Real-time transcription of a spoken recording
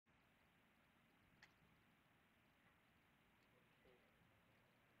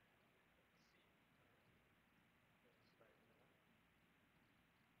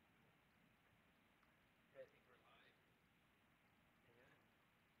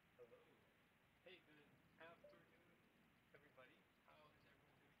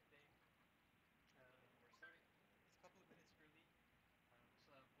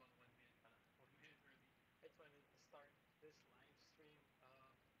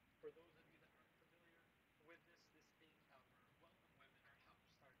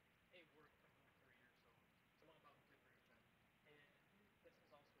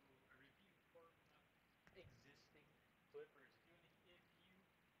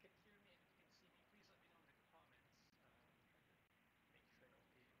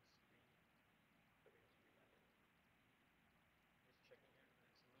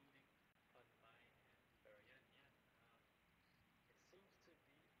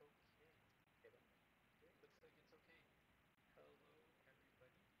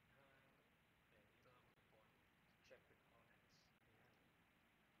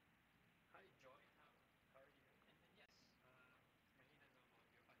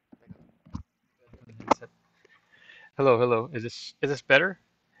Hello, hello. Is this better?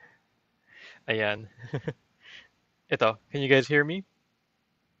 Ayan. Ito, can you guys hear me?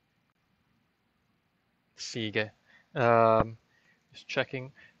 Sige. Um, just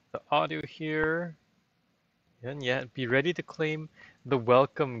checking the audio here. And yeah, be ready to claim the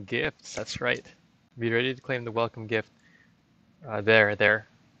welcome gifts. That's right. Be ready to claim the welcome gift. There.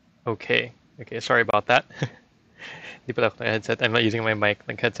 Okay. Okay, sorry about that. Di pala ako headset. I'm not using my mic.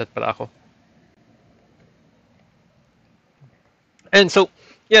 Nag-headset pala ako. And so,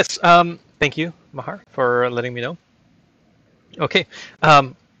 yes, thank you, Mahar, for letting me know. Okay.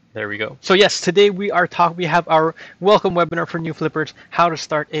 Um, there we go. So yes, today we have our welcome webinar for new flippers, how to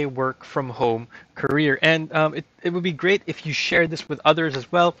start a work from home career. And it would be great if you share this with others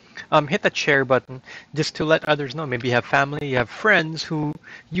as well. Hit that share button just to let others know. Maybe you have family, you have friends who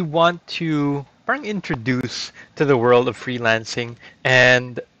you want to parang introduce to the world of freelancing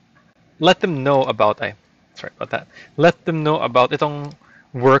and let them know about sorry about that. Let them know about itong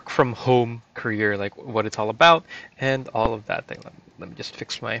work from home career, like what it's all about and all of that thing. Let me just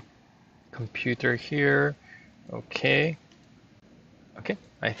fix my computer here. Okay. Okay.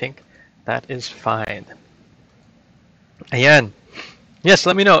 I think that is fine. Ayan. Yes,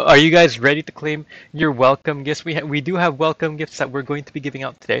 let me know. Are you guys ready to claim your welcome gifts? We do have welcome gifts that we're going to be giving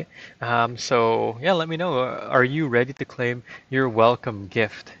out today. So yeah, let me know. Are you ready to claim your welcome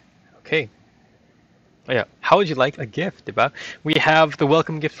gift? Okay. Yeah. How would you like a gift, diba? We have the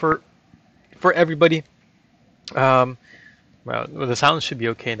welcome gift for everybody. Um, well, the sound should be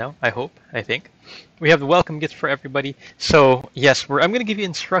okay now. I hope. I think we have the welcome gift for everybody. So yes, I'm going to give you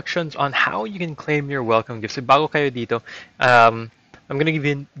instructions on how you can claim your welcome gift. So bago kayo dito, I'm going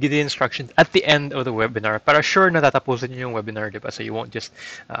to give you instructions at the end of the webinar. Para sure na tatapusin niyo yung webinar, diba? So you won't just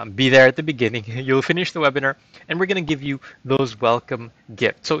be there at the beginning. You'll finish the webinar, and we're going to give you those welcome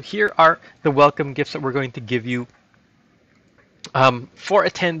gifts. So here are the welcome gifts that we're going to give you for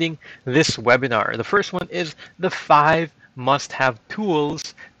attending this webinar. The first one is the 5 must-have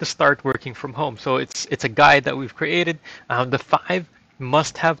tools to start working from home. So it's a guide that we've created, the 5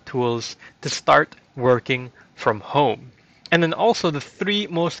 must-have tools to start working from home. And then also the 3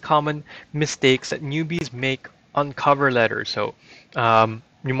 most common mistakes that newbies make on cover letters. So yung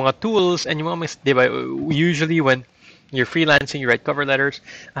mga tools and yung mga diba, usually when you're freelancing, you write cover letters,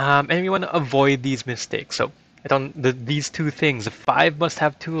 and you want to avoid these mistakes. So these 2 things, the 5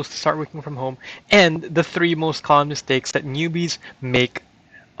 must-have tools to start working from home, and the 3 most common mistakes that newbies make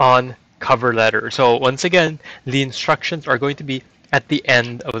on cover letter. So once again, the instructions are going to be at the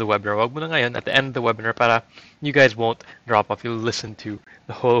end of the webinar. Wag mo na ngayon, at the end of the webinar para you guys won't drop off. You'll listen to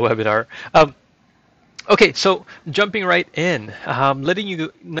the whole webinar. Okay, so jumping right in, letting you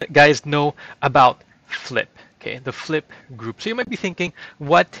guys know about Flip. Okay, the Flip group. So you might be thinking,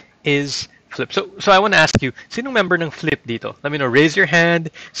 what is Flip? So I want to ask you, sinong member ng Flip dito? Let me know. Raise your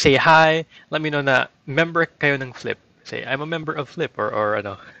hand. Say hi. Let me know na member kayo ng Flip. Say, I'm a member of Flip or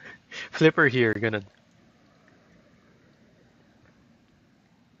ano, Flipper here. Ganun.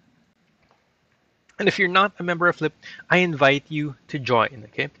 And if you're not a member of Flip, I invite you to join.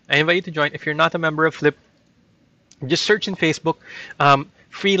 Okay, I invite you to join. If you're not a member of Flip, just search in Facebook,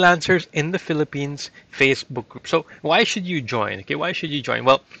 freelancers in the Philippines Facebook group. So why should you join? Okay, why should you join?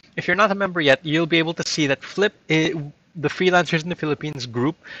 Well, if you're not a member yet, you'll be able to see that the freelancers in the Philippines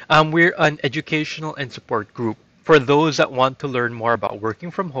group, we're an educational and support group for those that want to learn more about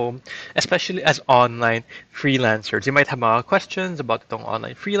working from home, especially as online freelancers. You might have mga questions about itong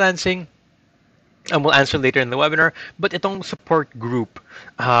online freelancing, and we'll answer later in the webinar. But itong support group,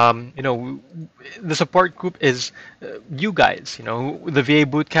 the support group is you guys. The VA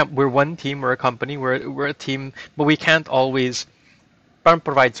Bootcamp. We're one team. We're a company. We're a team, but we can't always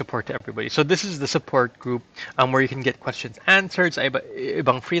provide support to everybody. So this is the support group where you can get questions answered sa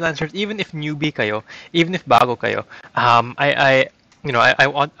ibang freelancers, even if newbie kayo, even if bago kayo.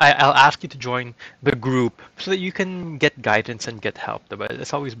 I'll ask you to join the group so that you can get guidance and get help. Diba?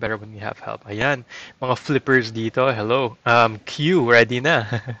 It's always better when you have help. Ayan, mga flippers dito. Hello. Q, ready na.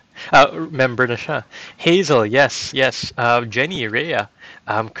 Member na siya. Hazel, yes, yes. Jenny, Rhea,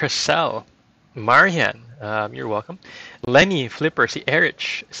 Chriselle, Marian, you're welcome. Lenny, Flipper, si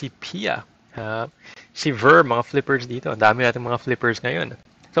Erich, si Pia, si Ver, mga flippers dito. Ang dami natin mga flippers ngayon.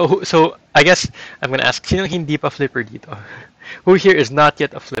 So I guess I'm gonna ask, sino hindi pa flipper dito? Who here is not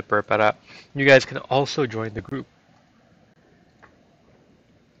yet a flipper? Para you guys can also join the group.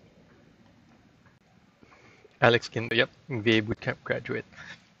 Alex Kindo, yep, VA Bootcamp graduate.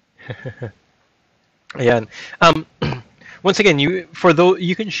 Ayan. Once again,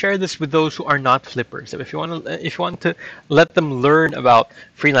 you can share this with those who are not flippers. If you want to let them learn about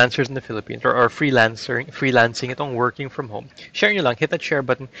freelancers in the Philippines, or freelancing itong working from home, share nyo lang, hit that share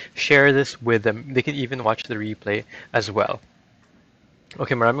button, share this with them. They can even watch the replay as well.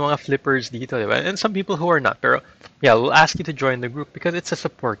 Okay, maraming mga flippers dito, di ba? And some people who are not. Pero, yeah, we'll ask you to join the group because it's a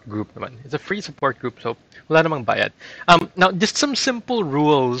support group naman. It's a free support group, so wala namang bayad. Now, just some simple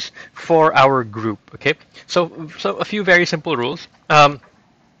rules for our group, okay? So a few very simple rules.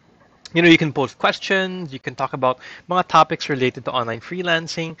 You can post questions, you can talk about mga topics related to online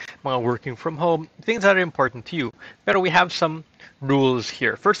freelancing, mga working from home, things that are important to you. But we have some rules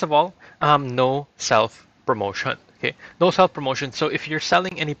here. First of all, no self-promotion. Okay, no self-promotion. So if you're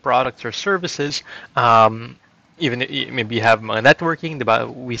selling any products or services, even maybe you have mga networking,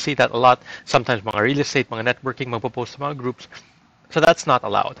 diba? We see that a lot. Sometimes mga real estate, mga networking, magpo-post sa mga groups. So that's not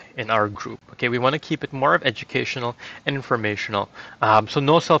allowed in our group. Okay, we want to keep it more of educational and informational. So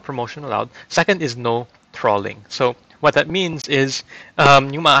no self-promotion allowed. Second is no trolling. So what that means is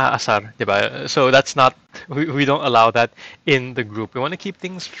yung maaasar, diba? So that's not, we don't allow that in the group. We want to keep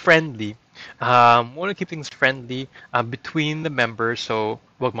things friendly. Between the members. So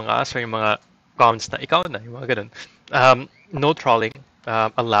wag mga asar yung mga comments na ikaw na, yung mga ganun. No trolling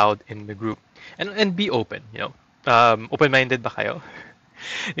allowed in the group. And be open, open-minded ba kayo?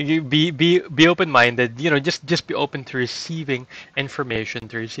 Be open-minded. Just be open to receiving information,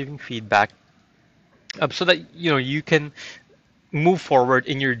 to receiving feedback, so that you can move forward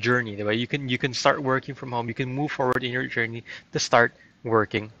in your journey. Diba? You can start working from home. You can move forward in your journey to start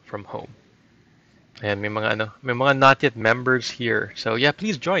working from home. And may mga not yet members here. So yeah,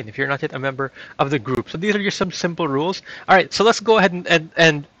 please join if you're not yet a member of the group. So these are just some simple rules. All right, so let's go ahead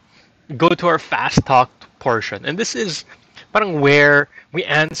and go to our fast talk portion. And this is parang where we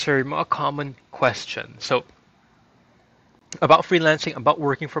answer mga common questions. So about freelancing, about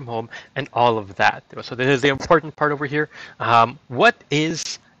working from home, and all of that. So this is the important part over here. What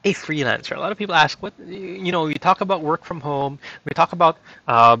is a freelancer? A lot of people ask, what, you talk about work from home, we talk about,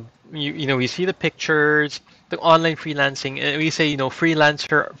 we see the pictures, the online freelancing, and we say,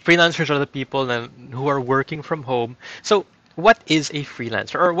 freelancers are the people who are working from home. So what is a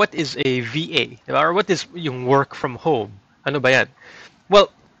freelancer, or what is a VA, or what is yung work from home? Ano ba yan?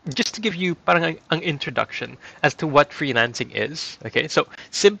 Well, just to give you parang ang introduction as to what freelancing is, okay? So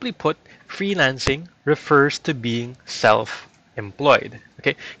simply put, freelancing refers to being self-employed,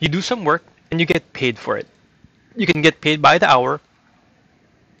 okay? You do some work and you get paid for it. You can get paid by the hour,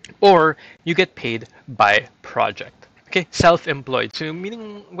 or you get paid by project. Okay, self-employed. So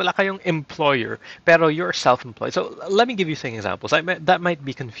meaning wala kayong employer, pero you're self-employed. So let me give you some examples. That might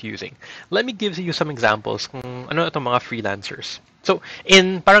be confusing. Let me give you some examples kung ano itong mga freelancers. So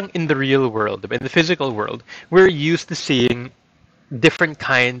parang in the real world, in the physical world, we're used to seeing different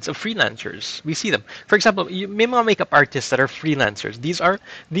kinds of freelancers. We see them. For example, may mga makeup artists that are freelancers. These are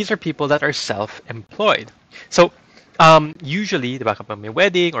people that are self-employed. So usually, diba, kapag may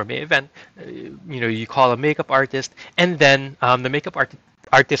wedding or may event, you call a makeup artist, and then the makeup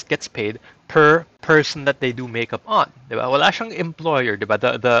artist gets paid per person that they do makeup on. Diba? Wala siyang employer, diba?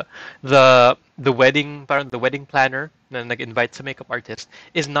 The wedding, parang the wedding planner na nag-invite sa makeup artist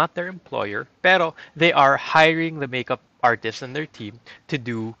is not their employer, pero they are hiring the makeup artist and their team to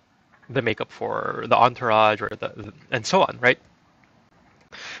do the makeup for the entourage and so on, right?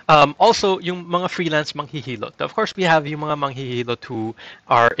 Also, yung mga freelance manghihilot. Of course, we have yung mga manghihilot who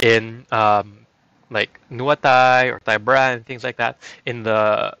are in like Nuatay or Taibra and things like that in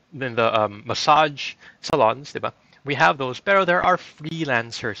the massage salons, diba? We have those, pero there are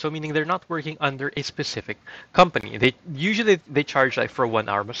freelancers. So meaning they're not working under a specific company. They usually charge like for 1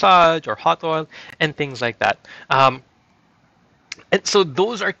 hour massage or hot oil and things like that. And so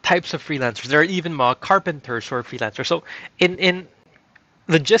those are types of freelancers. There are even mga carpenters who are freelancers. So in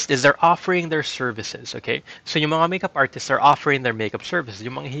the gist is they're offering their services, okay? So yung mga makeup artists are offering their makeup services.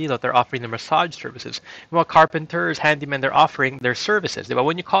 Yung mga hilot, they're offering their massage services. Yung mga carpenters, handymen, they're offering their services. Diba?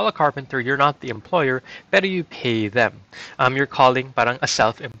 When you call a carpenter, you're not the employer, but you pay them. You're calling parang a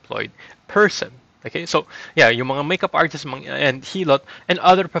self-employed person. Okay, so yeah, yung mga makeup artists and hilot and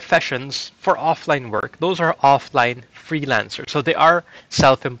other professions for offline work, those are offline freelancers. So they are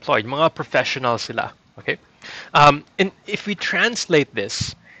self-employed, mga professionals sila. Okay. And if we translate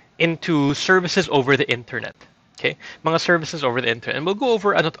this into services over the internet, okay, mga services over the internet, and we'll go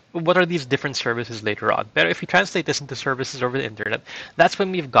over what are these different services later on. But if we translate this into services over the internet, that's when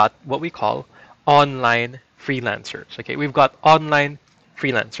we've got what we call online freelancers. Okay, we've got online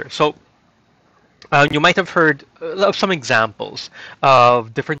freelancers. So You might have heard of some examples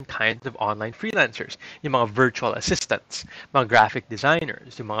of different kinds of online freelancers. Yung mga virtual assistants, mga graphic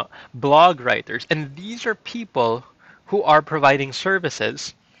designers, yung mga blog writers. And these are people who are providing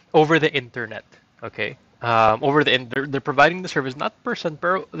services over the internet. Okay? They're providing the service not person,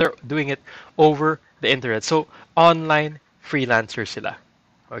 pero they're doing it over the internet. So online freelancers sila.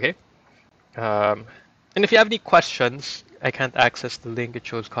 Okay? Um, and if you have any questions, I can't access the link. It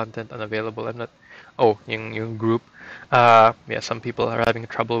shows content unavailable. I'm not. Oh, yung group. Yeah, some people are having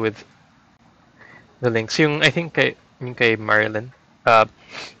trouble with the links. Yung kay Marilyn, uh,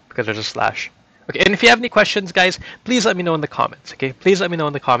 because there's a slash. Okay, and if you have any questions, guys, please let me know in the comments. Okay, please let me know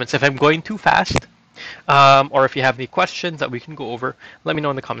in the comments if I'm going too fast, or if you have any questions that we can go over. Let me know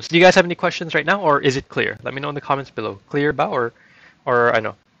in the comments. Do you guys have any questions right now, or is it clear? Let me know in the comments below. Clear ba or I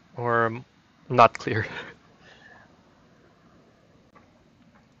know, or not clear.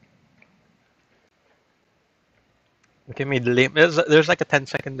 Okay, may delay. There's like a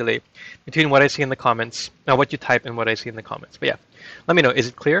 10-second delay between what I see in the comments, what you type and what I see in the comments. But yeah, let me know. Is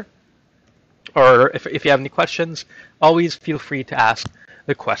it clear? Or if you have any questions, always feel free to ask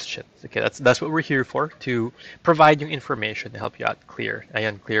the questions. Okay, that's what we're here for, to provide you information to help you out. Clear.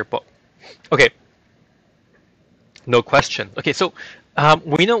 Ayan, clear po. Okay, no question. Okay, so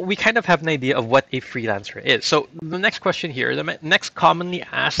we kind of have an idea of what a freelancer is. So the next question here, the next commonly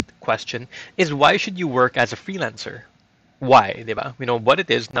asked question is, why should you work as a freelancer? Why, diba? We know what it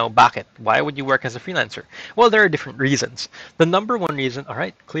is, now bakit? Why would you work as a freelancer? Well, there are different reasons. The number one reason, all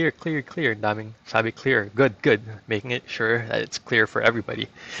right, clear, clear, clear. Daming sabi clear. Good, good. Making it sure that it's clear for everybody.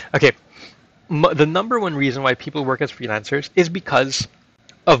 Okay, the number one reason why people work as freelancers is because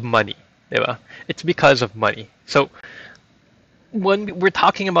of money, diba? It's because of money. So when we're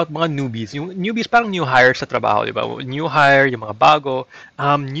talking about mga newbies, yung newbies parang new hire sa trabaho, di ba? New hire, yung mga bago,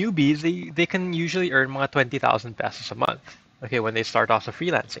 newbies, they can usually earn mga 20,000 pesos a month, okay, when they start off the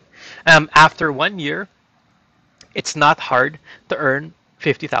freelancing. After 1 year, it's not hard to earn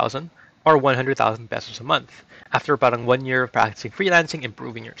 50,000 or 100,000 pesos a month. After parang 1 year of practicing freelancing,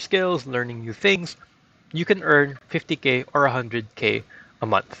 improving your skills, learning new things, you can earn 50K or 100K a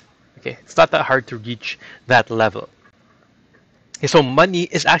month. Okay, it's not that hard to reach that level. Okay, so money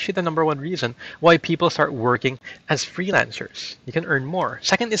is actually the number one reason why people start working as freelancers. You can earn more.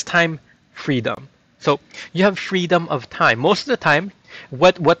 Second is time freedom. So you have freedom of time. Most of the time,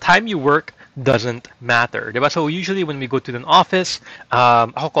 what time you work doesn't matter. Diba? So usually when we go to an office,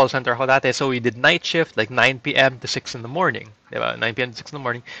 ako call center ako dati, so we did night shift like 9 p.m. to 6 in the morning. Diba? 9 p.m. to 6 in the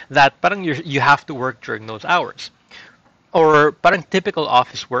morning. That parang you have to work during those hours. Or parang typical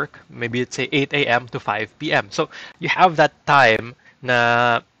office work, maybe it's say 8 a.m. to 5 p.m. So you have that time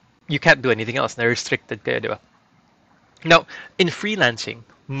na you can't do anything else, na restricted kayo, di ba? Now, in freelancing,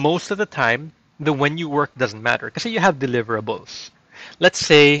 most of the time, the when you work doesn't matter kasi you have deliverables. Let's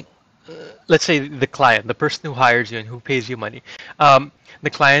say, the client, the person who hires you and who pays you money, the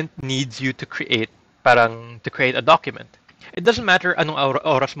client needs you to create a document. It doesn't matter anong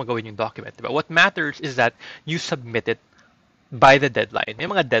oras mo gawin yung document, diba? What matters is that you submit it by the deadline. May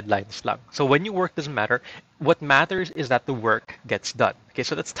mga deadlines lang. So when you work doesn't matter. What matters is that the work gets done. Okay,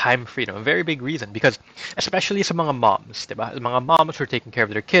 so that's time freedom. A very big reason because especially sa mga moms, diba? Mga moms who are taking care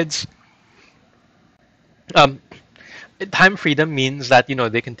of their kids. Um, Time freedom means that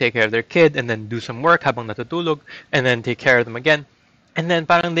they can take care of their kid and then do some work habang natutulog and then take care of them again. And then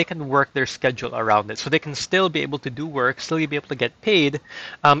parang they can work their schedule around it. So they can still be able to do work, still be able to get paid,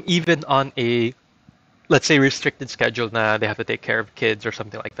 even on a, let's say, restricted schedule na they have to take care of kids or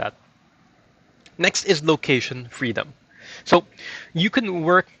something like that. Next is location freedom. So you can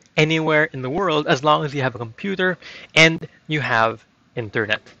work anywhere in the world as long as you have a computer and you have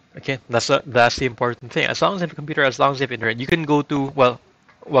internet. Okay, that's the important thing. As long as you have a computer, as long as you have internet, you can go to, well,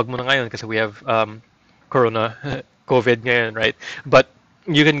 wag mo na ngayon kasi we have Corona, COVID ngayon, right? But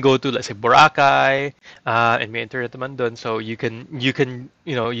you can go to, let's say, Boracay, and may internet naman dun. So you can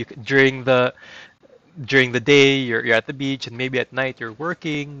during the day you're at the beach and maybe at night you're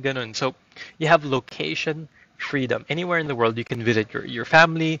working, ganun. So you have location freedom. Anywhere in the world you can visit your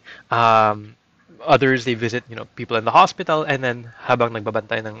family. Others, they visit people in the hospital, and then habang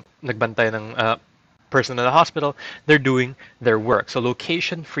nagbantay ng person in the hospital, they're doing their work. So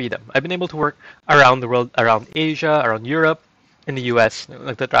location freedom. I've been able to work around the world, around Asia, around Europe, in the US.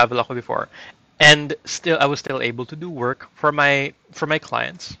 Nagta-travel ako before. And I was still able to do work for my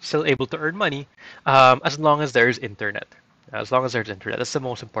clients, still able to earn money, as long as there's internet. As long as there's internet, that's the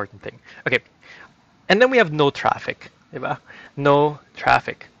most important thing. Okay, and then we have no traffic, diba? No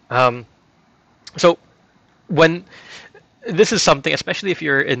traffic. So when this is something, especially if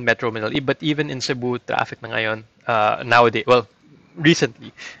you're in Metro Manila, but even in Cebu, traffic na ngayon, nowadays, well,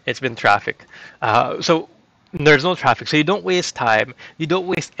 recently, it's been traffic. So there's no traffic, so you don't waste time, you don't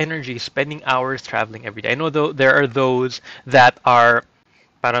waste energy spending hours traveling every day. I know though there are those that are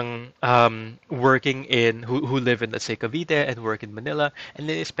parang working in who live in, let's say, Cavite and work in Manila, and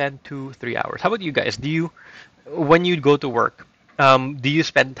they spend 2 3 hours. How about you guys? Do you, when you go to work, do you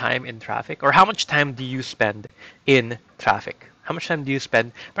spend time in traffic, or how much time do you spend in traffic? How much time do you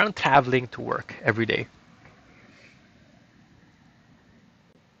spend around traveling to work every day?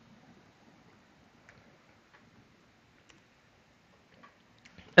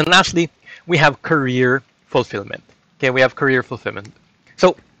 And lastly, we have career fulfillment. Okay, we have career fulfillment.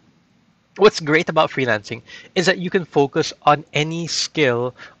 So what's great about freelancing is that you can focus on any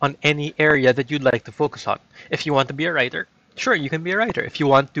skill, on any area that you'd like to focus on. If you want to be a writer, sure, you can be a writer. If you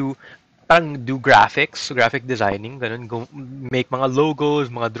want to parang do graphics, graphic designing, ganun, go make mga logos,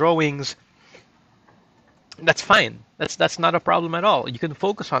 mga drawings, that's fine. That's not a problem at all. You can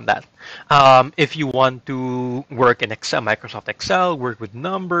focus on that. If you want to work in Excel, Microsoft Excel, work with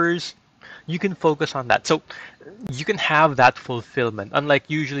numbers, you can focus on that. So you can have that fulfillment. Unlike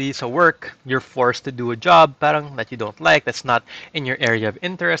usually, so work, you're forced to do a job parang that you don't like, that's not in your area of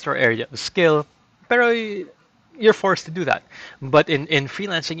interest or area of skill. Pero you're forced to do that. But in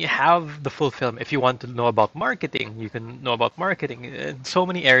freelancing, you have the fulfillment. If you want to know about marketing, you can know about marketing in so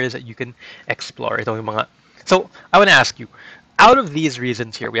many areas that you can explore. Ito yung mga, so I want to ask you, out of these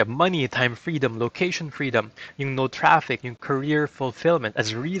reasons here, we have money, time freedom, location freedom, yung no traffic, yung career fulfillment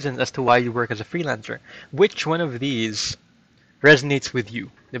as reasons as to why you work as a freelancer. Which one of these resonates with you?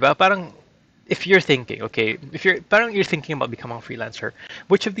 Diba? Parang if you're thinking, okay, if you're parang you're thinking about becoming a freelancer,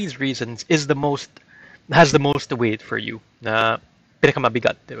 which of these reasons is the most has the most weight for you na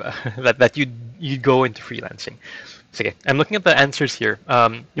pinakamabigat, diba? that you go into freelancing. Sige, I'm looking at the answers here.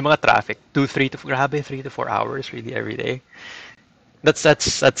 Yung mga traffic, 3 to 4 hours really every day.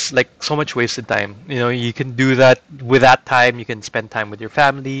 That's like so much wasted time. You know, you can do that with that time. You can spend time with your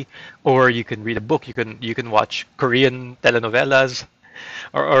family, or you can read a book. You can watch Korean telenovelas,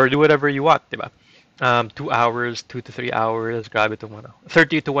 or do whatever you want, diba? 2 hours, 2 to 3 hours, grabe itong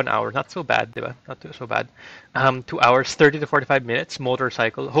 30 to 1 hour, not so bad, diba? Not too, so bad. 2 hours, 30 to 45 minutes,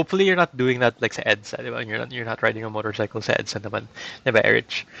 motorcycle. Hopefully you're not doing that like sa EDSA, diba? You're not riding a motorcycle sa EDSA naman, diba,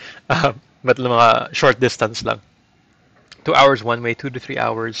 Erich? But mga short distance lang. 2 hours one way, 2 to 3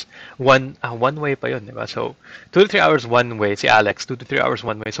 hours one way pa yun, diba? So 2 to 3 hours one way, si Alex, 2 to 3 hours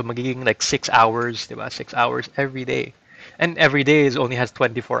one way. So magiging like 6 hours, diba? 6 hours every day. And every day is only has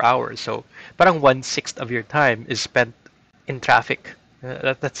 24 hours. So parang 1/6 of your time is spent in traffic.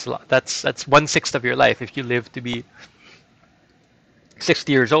 That's a lot. That's 1/6 of your life. If you live to be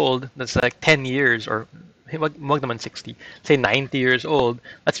 60 years old, that's like 10 years, or wag naman 60, say 90 years old,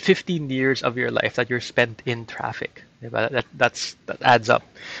 that's 15 years of your life that you're spent in traffic. Diba? That adds up.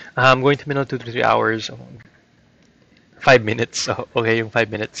 Going to Manila 2 to 3 hours, 5 minutes. Oh, okay, yung 5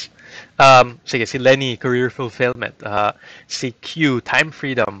 minutes. Sige, si Lenny, career fulfillment. Si Q, time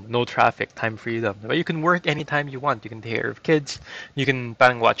freedom, no traffic, time freedom. Diba? You can work anytime you want. You can take care of kids. You can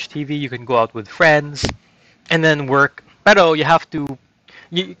parang watch TV. You can go out with friends, and then work. Pero you have to,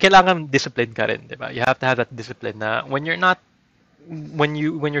 kailangan discipline ka rin, diba? You have to have that discipline na when you're not, when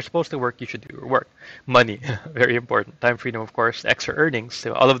you're supposed to work, you should do your work. Money, very important. Time freedom, of course, extra earnings,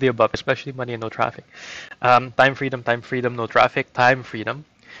 so all of the above, especially money and no traffic. Time freedom, no traffic, time freedom.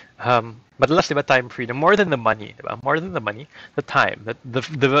 Madalas, diba, time freedom, more than the money, diba? More than the money, the time,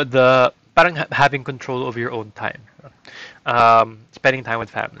 the parang having control over your own time. Spending time with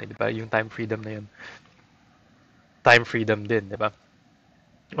family, diba? Yung time freedom na yun. Time freedom din, diba?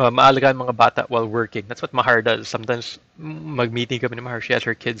 Maalagaan mga bata while working. That's what Mahar does. Sometimes mag-meeting kami ni Mahar. She has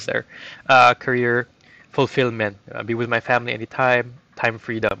her kids there. Career fulfillment. Be with my family anytime. Time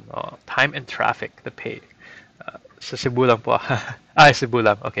freedom. Time and traffic. The pay. Sa Cebu lang po. Cebu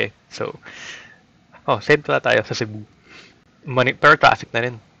lang. Okay. So, same pala tayo sa Cebu. Money, pero traffic na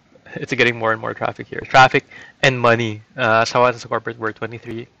rin. It's getting more and more traffic here. Traffic and money. Sa corporate work,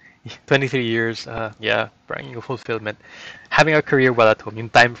 23 years, yeah, parang yung fulfillment. Having a career while at home, yung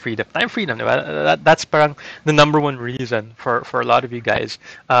time freedom. Time freedom, diba? That's parang the number one reason for a lot of you guys,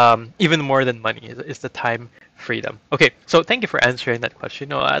 even more than money, is the time freedom. Okay, so thank you for answering that question.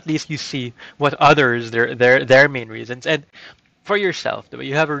 No, at least you see what others, their main reasons. And for yourself, diba?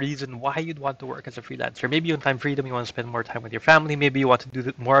 You have a reason why you'd want to work as a freelancer. Maybe you want time freedom, you want to spend more time with your family. Maybe you want to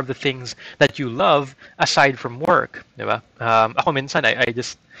do more of the things that you love aside from work, diba? Ako minsan, I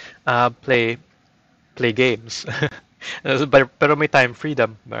just play games. Pero may time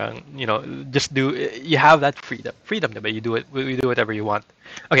freedom. Parang, just you have that freedom. Freedom, diba? You do whatever you want.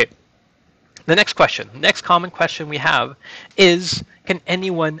 Okay, the next question, next common question we have is, can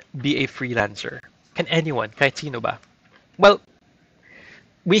anyone be a freelancer? Can anyone? Kahit sino ba? Well,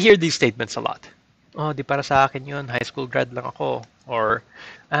 we hear these statements a lot. Oh, di para sa akin yun. High school grad lang ako. Or,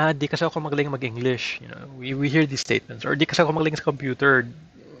 di kasi ako magaling mag-English. We hear these statements. Or di kasi ako magaling sa computer.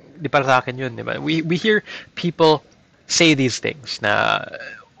 Di para sa akin yun, di ba? We hear people say these things na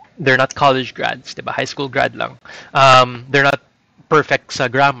they're not college grads, di ba? High school grad lang. They're not perfect sa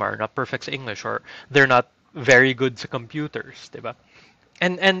grammar, not perfect sa English, or they're not very good sa computers, di ba?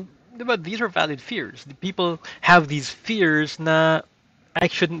 And di ba, these are valid fears. People have these fears na I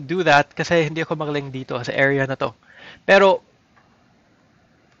shouldn't do that kasi hindi ako magaling dito sa area na to. Pero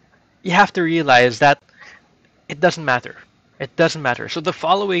you have to realize that it doesn't matter. It doesn't matter. So the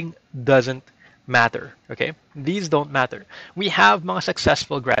following doesn't matter. Okay? These don't matter. We have mga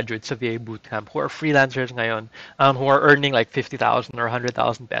successful graduates of VA Bootcamp who are freelancers ngayon, who are earning like 50,000 or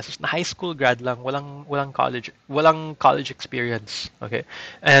 100,000 pesos. Na high school grad lang, walang college experience. Okay?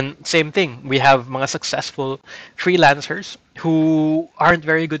 And same thing, we have mga successful freelancers who aren't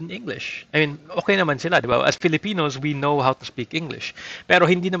very good in English. I mean, okay naman sila, di ba? As Filipinos, we know how to speak English. Pero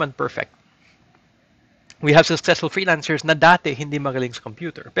hindi naman perfect. We have successful freelancers na dati hindi magaling sa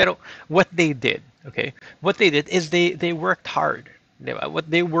computer. Pero what they did, okay? What they did is they worked hard. Diba? What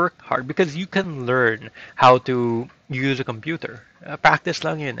they worked hard because you can learn how to use a computer. Practice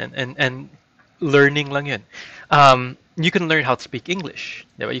lang yun and learning lang yun. You can learn how to speak English.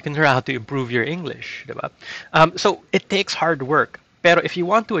 Diba? You can learn how to improve your English. Diba? So it takes hard work. Pero if you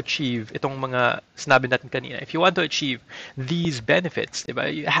want to achieve itong mga sinabi natin kanina, if you want to achieve these benefits, diba,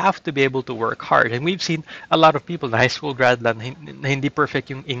 you have to be able to work hard. And we've seen a lot of people na high school grad lang, na hindi perfect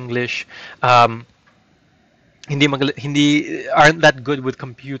yung English, hindi aren't that good with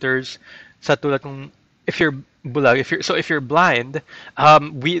computers. Sa tulad kung if you're bulag, if you're blind,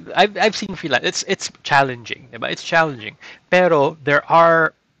 I've seen freelance. It's challenging, diba? It's challenging. Pero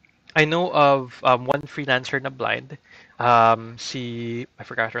I know of one freelancer na blind. I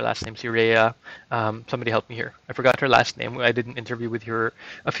forgot her last name, si Rhea. Somebody help me here. I forgot her last name. I did an interview with her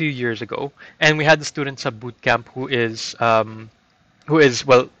a few years ago, and we had the student sa boot camp who is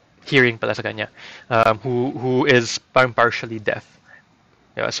well hearing pala sa kanya, who is partially deaf.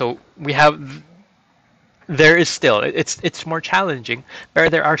 Yeah, so we have there is still it's more challenging,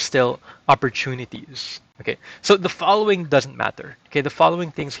 but there are still opportunities. Okay, so the following doesn't matter. Okay, the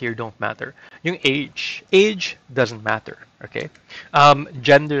following things here don't matter. Yung age doesn't matter. Okay,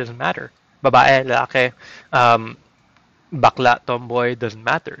 gender doesn't matter. Babae, lalaki, bakla, tomboy doesn't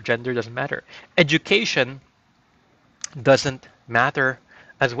matter. Gender doesn't matter. Education doesn't matter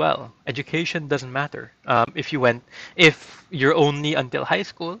as well. Education doesn't matter. If you're only until high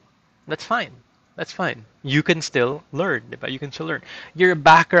school, that's fine. That's fine. You can still learn, diba? You can still learn. Your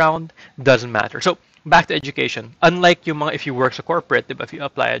background doesn't matter. So back to education. Unlike yung mga if you work sa corporate, diba? If you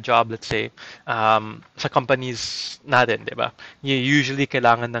apply a job, let's say, sa companies natin, diba? You usually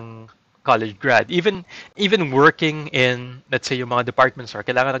kailangan ng college grad. Even working in, let's say, yung mga department store,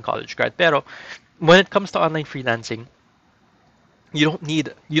 kailangan ng college grad. Pero when it comes to online freelancing, you don't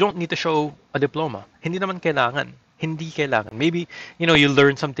need to show a diploma. Hindi naman kailangan. Hindi kailangan. Maybe, you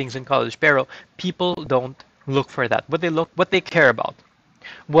learn some things in college, pero people don't look for that. What they care about,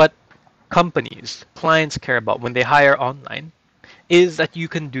 what clients care about when they hire online is that you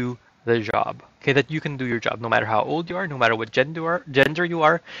can do the job. Okay, that you can do your job no matter how old you are, no matter what gender you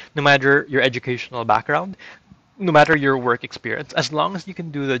are, no matter your educational background, no matter your work experience, as long as you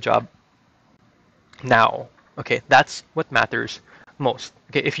can do the job now. Okay, that's what matters most.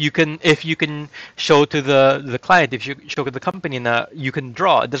 Okay, if you can show to the client, if you show to the company that you can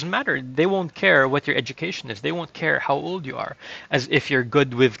draw, it doesn't matter. They won't care what your education is. They won't care how old you are. As if you're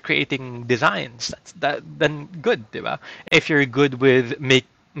good with creating designs, then good, diba? If you're good with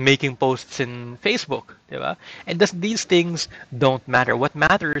making posts in Facebook, diba? And these things don't matter. What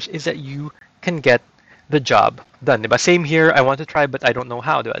matters is that you can get the job done, diba? Same here. I want to try, but I don't know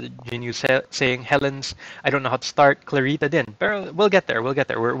how. Diba? You saying Helen's, I don't know how to start. Clarita din, pero we'll get there. We'll get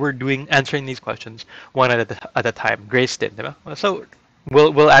there. We're answering these questions one at a time. Grace did, diba? So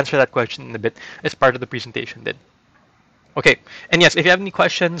we'll answer that question in a bit. It's part of the presentation. Did okay? And yes, if you have any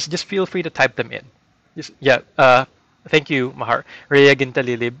questions, just feel free to type them in. Thank you, Mahar. Rhea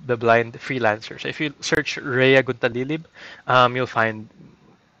Gintalilib, the blind freelancer. So if you search Rhea Gintalilib, you'll find.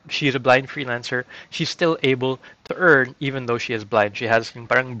 She's a blind freelancer. She's still able to earn even though she is blind. She has yung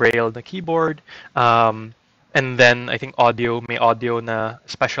parang braille na keyboard. And then I think audio, may audio na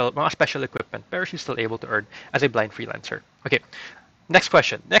special, mga special equipment, pero she's still able to earn as a blind freelancer. Okay, next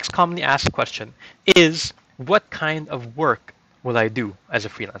question. Next commonly asked question is, what kind of work will I do as a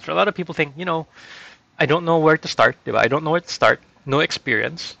freelancer? A lot of people think, I don't know where to start, diba? I don't know where to start, no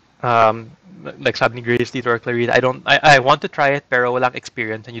experience. Um, like sabi ni Grace dito or Clarita, I want to try it pero walang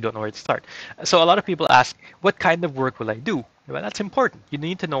experience and you don't know where to start. So a lot of people ask, what kind of work will I do? Diba? That's important. You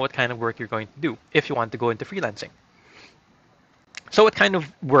need to know what kind of work you're going to do if you want to go into freelancing. So what kind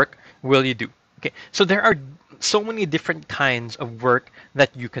of work will you do? Okay, so there are so many different kinds of work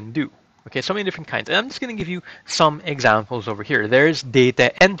that you can do. Okay, so many different kinds. And I'm just going to give you some examples over here. There's data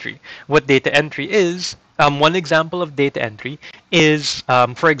entry. What data entry is, one example of data entry is,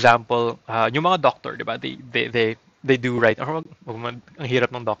 for example, yung mga doctor, diba? They do right. Ang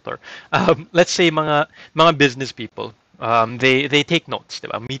hirap ng doctor. Let's say mga business people. They take notes,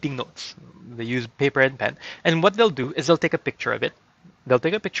 diba? Meeting notes. They use paper and pen. And what they'll do is they'll take a picture of it. They'll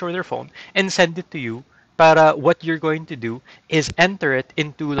take a picture with their phone and send it to you. Para what you're going to do is enter it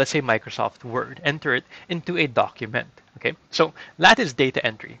into, let's say, Microsoft Word. Enter it into a document. Okay, so that is data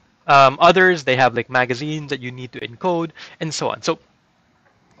entry. Others, they have like magazines that you need to encode and so on. So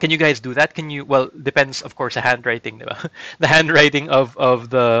can you guys do that? Can you? Well, depends, of course, the handwriting, diba? The handwriting of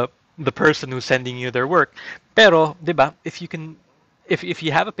the person who's sending you their work. Pero, diba? If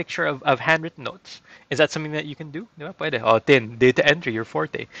you have a picture of handwritten notes, is that something that you can do? Diba? Pwede. Oh, data entry, your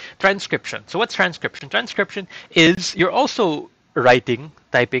forte. Transcription. So what's transcription? Transcription is you're also writing,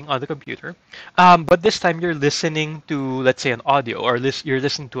 typing on the computer, but this time you're listening to, let's say, an audio, or you're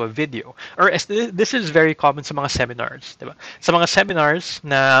listening to a video. Or this is very common sa mga seminars, diba? Sa mga seminars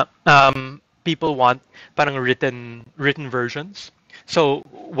na people want parang written versions. So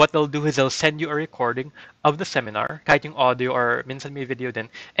what they'll do is they'll send you a recording of the seminar, kahit yung audio or minsan may video din,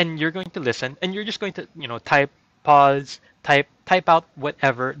 and you're going to listen and you're just going to, type, pause, type out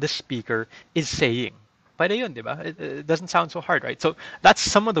whatever the speaker is saying. Pwede yun, di ba? It doesn't sound so hard, right? So that's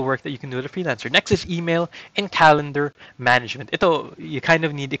some of the work that you can do as a freelancer. Next is email and calendar management. Ito, you kind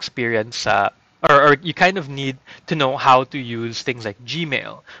of need experience, or you kind of need to know how to use things like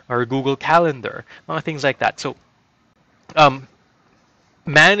Gmail or Google Calendar, mga things like that. So um,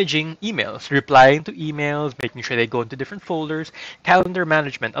 managing emails, replying to emails, making sure they go into different folders, calendar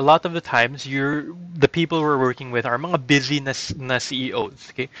management. A lot of the times, the people we're working with are mga busy na CEOs.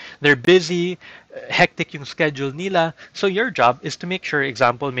 Okay, they're busy, hectic yung schedule nila. So your job is to make sure,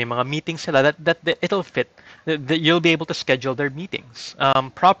 example, may mga meetings sila that it'll fit. That you'll be able to schedule their meetings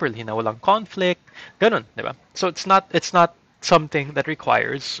properly, na walang conflict, ganun, diba? So it's not something that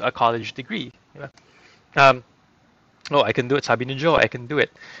requires a college degree. Diba? Oh, I can do it. Sabi ni Joe, I can do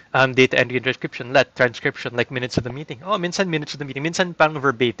it. Data entry and transcription, like minutes of the meeting. Oh, minsan minutes of the meeting. Minsan parang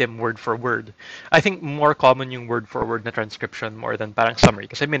verbatim, word for word. I think more common yung word for word na transcription more than parang summary.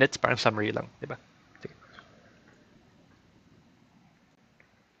 Kasi minutes, parang summary lang, di ba? Sige.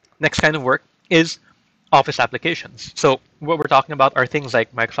 Next kind of work is Office applications. So what we're talking about are things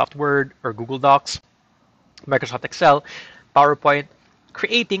like Microsoft Word or Google Docs, Microsoft Excel, PowerPoint,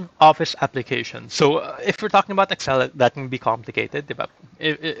 creating Office applications. So if we're talking about Excel, that can be complicated, diba?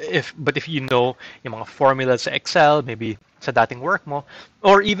 But if you know yung mga formulas sa Excel, maybe sa dating work mo,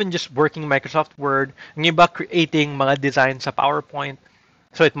 or even just working Microsoft Word, yung iba creating mga designs sa PowerPoint,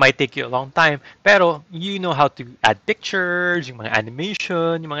 so it might take you a long time, pero you know how to add pictures, yung mga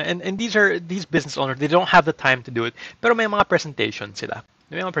animation, yung mga, and these business owners, they don't have the time to do it, pero may mga presentation sila.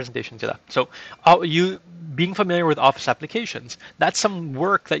 So you being familiar with Office applications, that's some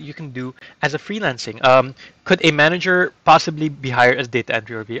work that you can do as a freelancing. Could a manager possibly be hired as data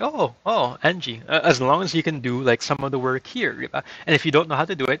entry or VA? Oh, Angie, as long as you can do like some of the work here, diba? And if you don't know how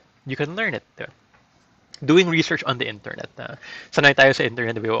to do it, you can learn it. Diba? Doing research on the internet. Sanay tayo sa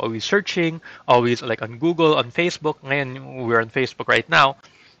internet, we're always searching, always like on Google, on Facebook. Ngayon, we're on Facebook right now.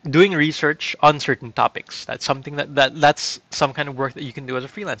 Doing research on certain topics. That's something that's some kind of work that you can do as a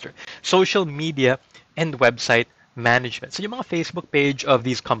freelancer. Social media and website management. So yung mga Facebook page of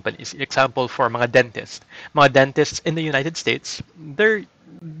these companies, example for mga dentists. Mga dentists in the United States,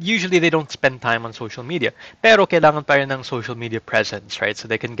 usually they don't spend time on social media. Pero kailangan pa rin ng social media presence, right? So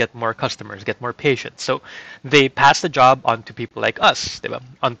they can get more customers, get more patients. So they pass the job on to people like us, diba?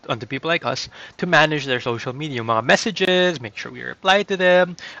 Onto people like us to manage their social media. Yung mga messages, make sure we reply to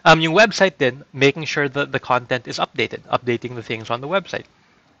them. Yung website din, making sure that the content is updated, updating the things on the website.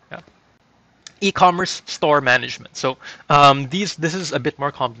 Yeah. e-commerce store management. So this is a bit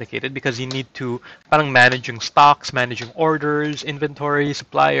more complicated because you need to parang managing stocks, managing orders, inventory,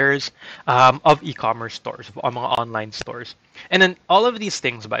 suppliers of e-commerce stores, of mga online stores. And then all of these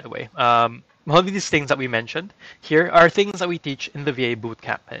things, by the way, all of these things that we mentioned here are things that we teach in the VA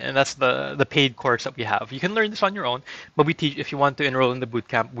bootcamp, and that's the paid course that we have. You can learn this on your own, but we teach if you want to enroll in the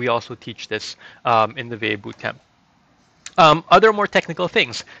bootcamp, we also teach this in the VA bootcamp. Other more technical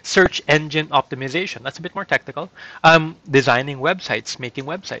things, search engine optimization. That's a bit more technical. Designing websites, making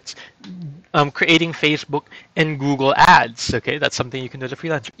websites, creating Facebook and Google ads. Okay, that's something you can do as a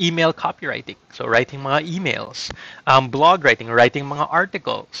freelancer. Email copywriting, so writing mga emails. Blog writing, writing mga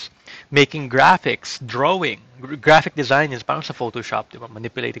articles. Making graphics, drawing. Graphic design is parang sa Photoshop, di ba?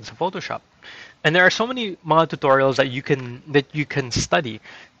 Manipulating sa Photoshop. And there are so many mga tutorials that you can study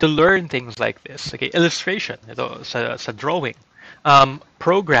to learn things like this. Okay, illustration, ito, sa drawing,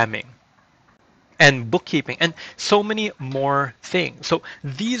 programming, and bookkeeping, and so many more things. So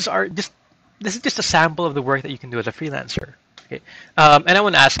this is just a sample of the work that you can do as a freelancer. Okay, and I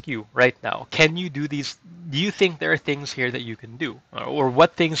want to ask you right now: can you do these? Do you think there are things here that you can do, or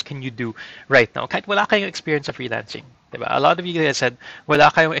what things can you do right now? Kahit wala kayong experience of freelancing, diba? A lot of you guys said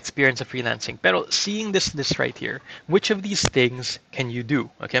wala kayong experience of freelancing. Pero seeing this list right here, which of these things can you do?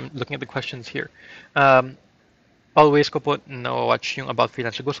 Okay, I'm looking at the questions here. Always ko po na-watch yung about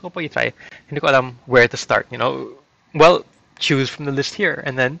freelancer. Gusto ko po i-try. Hindi ko alam where to start, you know. Well, choose from the list here,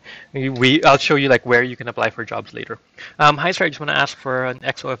 and then I'll show you like where you can apply for jobs later. Hi sir, I just want to ask for an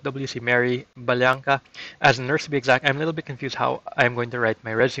XOFWC Mary Balyanka. As a nurse to be exact, I'm a little bit confused how I'm going to write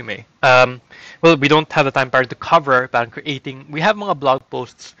my resume. Well, we don't have the time to cover but creating. We have mga blog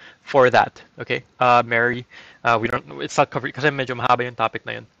posts for that. Okay, Mary, we don't. It's not covered kasi medyo mahaba yung topic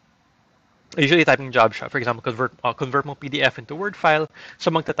na yun. Usually typing job shop, for example, convert mo PDF into Word file, so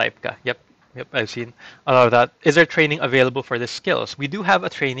magta-type ka. Yep, I've seen a lot of that. Is there training available for the skills? We do have a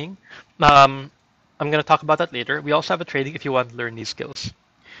training. I'm going to talk about that later. We also have a training if you want to learn these skills.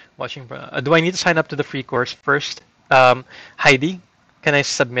 Do I need to sign up to the free course first? Heidi, can I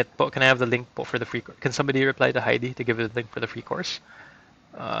submit? Can I have the link for the free course? Can somebody reply to Heidi to give the link for the free course?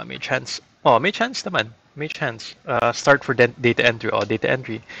 May chance. Oh, may chance naman. May chance. Start for data entry. Oh, data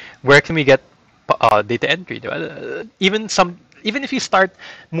entry. Where can we get data entry? Diba? Even if you start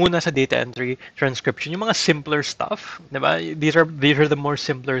muna sa data entry, transcription, yung mga simpler stuff, diba? These are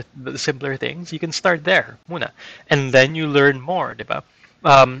the simpler things. You can start there muna, and then you learn more, diba?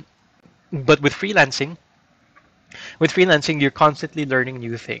 But with freelancing, you're constantly learning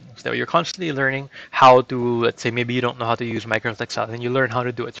new things. You're constantly learning how to, let's say, maybe you don't know how to use Microsoft Excel, and you learn how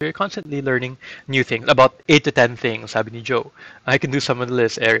to do it. So you're constantly learning new things, about 8 to 10 things, sabi ni Joe. I can do some of the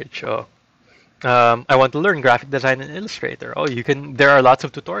list, Erich. Oh. I want to learn graphic design in Illustrator. Oh, you can. There are lots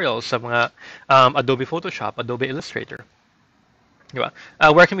of tutorials sa mga Adobe Photoshop, Adobe Illustrator. Diba?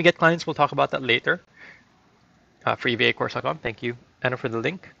 Where can we get clients? We'll talk about that later. Freevacourse.com. Thank you, Anna, for the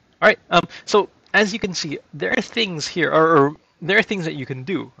link. All right. So as you can see, there are things here, or there are things that you can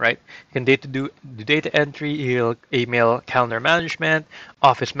do, right? You can do data entry, email calendar management,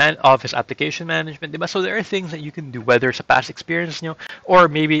 office application management, diba? So there are things that you can do, whether it's a past experience, or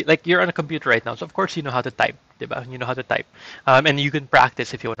maybe like you're on a computer right now. So of course you know how to type, diba? You know how to type, and you can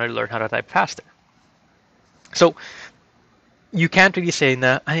practice if you want to learn how to type faster. So you can't really say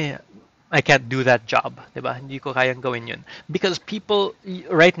na I can't do that job, diba? Hindi ko kayang gawin yun. Because people,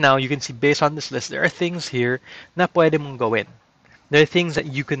 right now, you can see based on this list, there are things here na pwede mong gawin. There are things that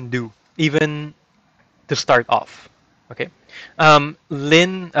you can do, even to start off. Okay?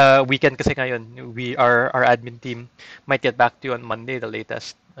 Lynn, weekend kasi ngayon, our admin team might get back to you on Monday, the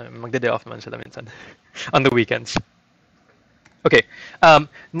latest. Magde-day off naman sila minsan on the weekends. Okay,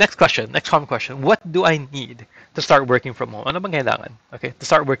 next common question. What do I need to start working from home? Ano bang kailangan? Okay, to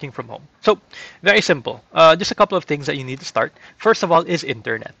start working from home. So, very simple. Just a couple of things that you need to start. First of all is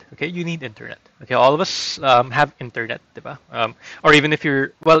internet. Okay, you need internet. Okay, all of us have internet, diba? Or even if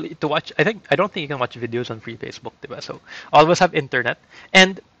you're, well, to watch, I don't think you can watch videos on free Facebook, diba? So, all of us have internet,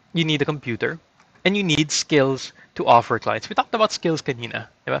 and you need a computer, and you need skills to offer clients. We talked about skills kanina,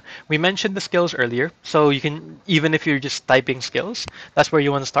 diba? We mentioned the skills earlier, so you can, even if you're just typing skills, that's where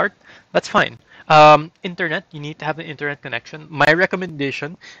you want to start, that's fine. Internet, you need to have an internet connection. My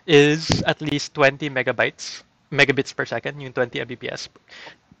recommendation is at least 20 megabits per second, yung 20 Mbps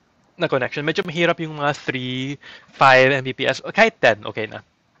na connection. Medyo mahirap yung mga 3, 5 Mbps, kahit 10, okay na.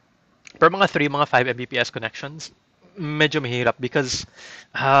 Pero mga 3, mga 5 Mbps connections, medyo mahirap because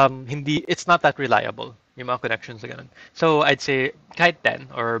it's not that reliable yung mga connections na ganun. So I'd say kahit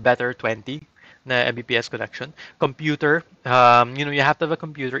 10 or better 20 na Mbps connection. Computer, you have to have a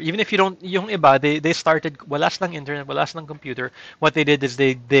computer. Even if you don't, yung iba, they started, wala silang internet, wala silang computer. What they did is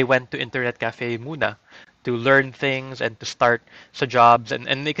they went to internet cafe muna to learn things and to start sa jobs, and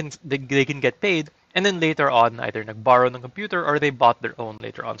they can get paid. And then later on, either nag-borrow ng computer or they bought their own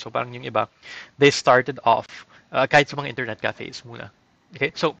later on. So parang yung iba, they started off kahit sa mga internet cafes muna.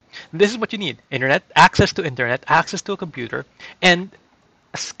 Okay, so this is what you need: internet, access to a computer, and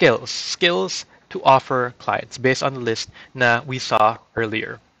skills to offer clients based on the list na we saw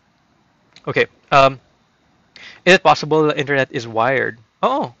earlier. Okay, is it possible the internet is wired?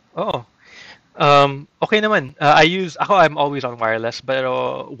 Oh. Okay naman. I'm always on wireless, but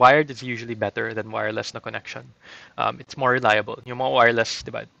wired is usually better than wireless na connection. It's more reliable. Yung mga wireless,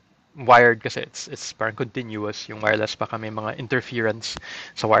 diba? Wired kasi it's parang continuous. Yung wireless baka may mga interference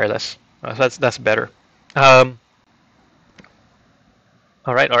sa wireless. So that's better. Um,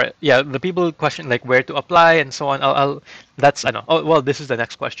 all right. Yeah, the people question like where to apply and so on. That's I know. Oh, well, this is the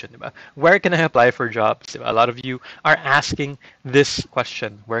next question, diba? Where can I apply for jobs? Diba? A lot of you are asking this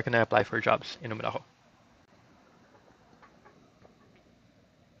question. Where can I apply for jobs? Inumin ako.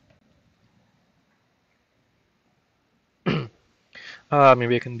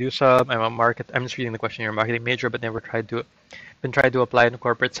 Maybe I can do some. I'm just reading the question here. Marketing major, but never tried to apply in a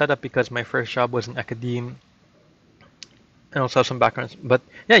corporate setup because my first job was in academe and also have some backgrounds. But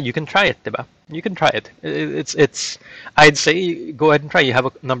yeah, you can try it, diba? You can try it. I'd say go ahead and try. You have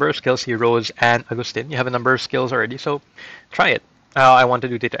a number of skills here, Rose and Agustin. You have a number of skills already, so try it. I want to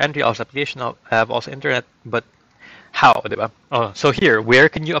do data entry, also application. I have also internet, but how, diba? Oh, so here, where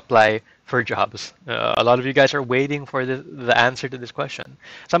can you apply for jobs? A lot of you guys are waiting for the answer to this question.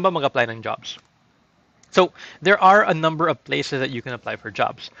 Saan ba mag-apply ng jobs? So there are a number of places that you can apply for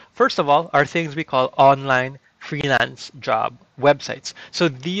jobs. First of all, are things we call online freelance job websites. So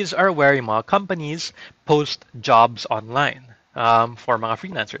these are where yung mga companies post jobs online for mga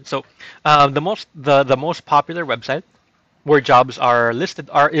freelancers. So the most popular website where jobs are listed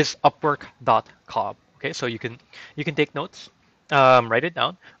is Upwork.com. Okay, so you can take notes, write it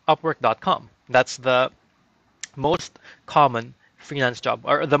down. Upwork.com. That's the most common freelance job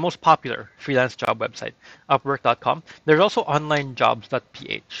or the most popular freelance job website, upwork.com. There's also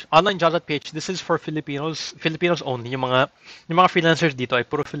onlinejobs.ph. Onlinejobs.ph, this is for Filipinos only. Yung mga freelancers dito ay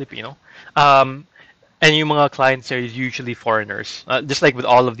puro Filipino. And yung mga clients are usually foreigners. Just like with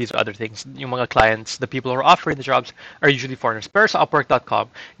all of these other things, yung mga clients, the people who are offering the jobs are usually foreigners. Pero sa Upwork.com,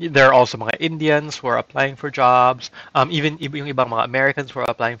 there are also mga Indians who are applying for jobs, even yung ibang mga Americans who are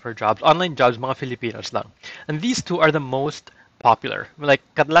applying for jobs. Online jobs, mga Filipinos lang. And these two are the most popular. Like,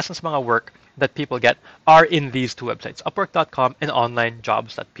 kadalasan sa mga work that people get are in these two websites, Upwork.com and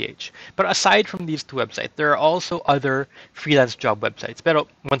onlinejobs.ph. But aside from these two websites, there are also other freelance job websites. But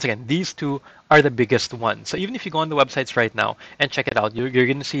once again, these two are the biggest ones. So even if you go on the websites right now and check it out, you're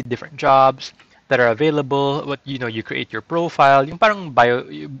going to see different jobs that are available. You create your profile. Yung parang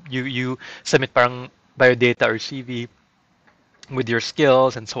you submit parang biodata or CV with your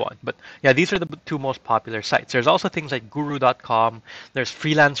skills and so on. But yeah, these are the two most popular sites. There's also things like guru.com, there's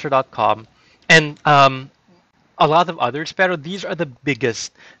freelancer.com, and a lot of others. Pero these are the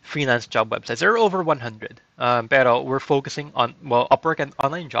biggest freelance job websites. There are over 100. Pero we're focusing on, well, Upwork and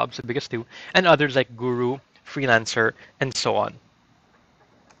Online Jobs, the biggest two, and others like Guru, Freelancer, and so on.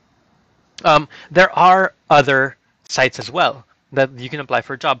 There are other sites as well that you can apply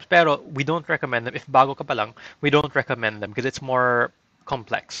for jobs, pero we don't recommend them. If bago ka pa lang, we don't recommend them because it's more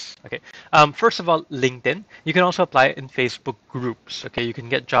complex. Okay. First of all, LinkedIn. You can also apply in Facebook groups. Okay. You can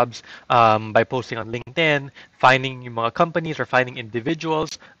get jobs by posting on LinkedIn, finding yung mga companies or finding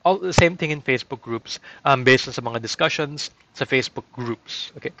individuals. All the same thing in Facebook groups based on sa mga discussions sa Facebook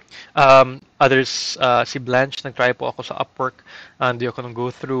groups. Okay. Others, si Blanche, nag-try po ako sa Upwork. Hindi ako nang go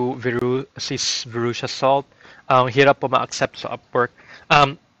through si Virusha Salt. Hirap po ma-accept sa Upwork.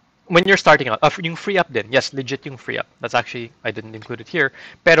 When you're starting out, yung free up din. Yes, legit yung free up. That's actually, I didn't include it here.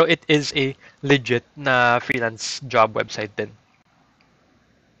 Pero it is a legit na freelance job website din.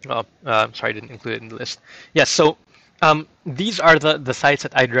 Oh, sorry, I didn't include it in the list. Yes, so these are the sites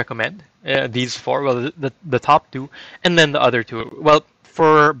that I'd recommend. These four, well, the top two, and then the other two. Well,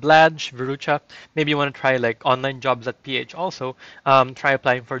 for Blanche, Virucha, maybe you want to try like onlinejobs.ph also. Try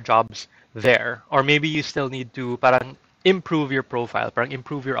applying for jobs there. Or maybe you still need to parang improve your profile, parang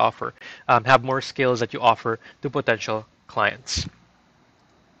improve your offer, have more skills that you offer to potential clients.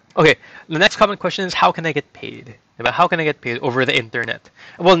 Okay, the next common question is how can I get paid? How can I get paid over the internet?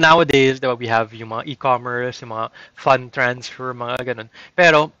 Well, nowadays, we have yung mga e-commerce, yung mga fund transfer, mga ganun.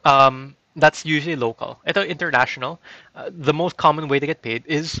 Pero that's usually local. Ito international. The most common way to get paid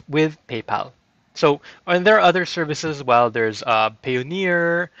is with PayPal. So, and there are other services as well. There's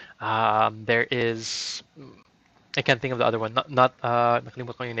Payoneer. There is I can't think of the other one.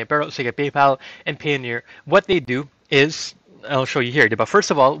 Nakalimutan ko yung name. Pero sige, PayPal and Payoneer. What they do is, I'll show you here. Diba?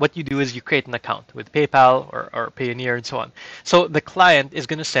 First of all, what you do is you create an account with PayPal or Payoneer and so on. So the client is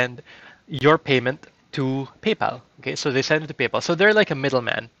going to send your payment to PayPal. Okay, so they send it to PayPal. So they're like a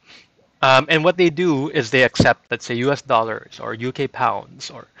middleman. And what they do is they accept, let's say, US dollars or UK pounds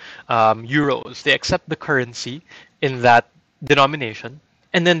or euros. They accept the currency in that denomination,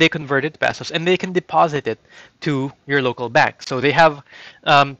 and then they convert it to pesos, and they can deposit it to your local bank. So they have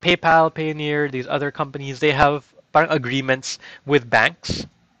PayPal, Payoneer, these other companies. They have parang agreements with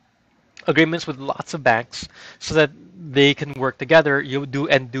lots of banks, so that they can work together. You do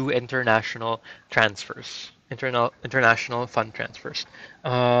international transfers, international fund transfers.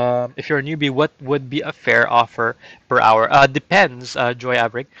 If you're a newbie, what would be a fair offer per hour? Depends, Joy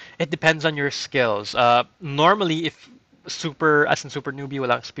Averick. It depends on your skills. Normally, if super as in super newbie,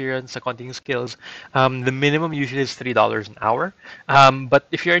 walang experience sa konting skills, the minimum usually is $3 an hour. But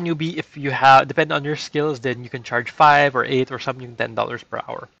if you're a newbie, if you have depend on your skills, then you can charge 5 or 8 or something $10 per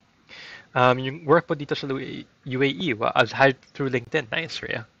hour. Yung work po dito sa UAE, I was hired through LinkedIn. Nice,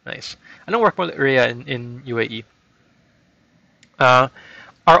 Rhea. Nice. Anong work mo, Rhea, in UAE? Uh,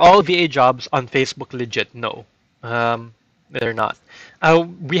 are all VA jobs on Facebook legit? No, they're not.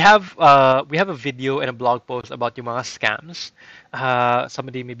 We have a video and a blog post about yung mga scams.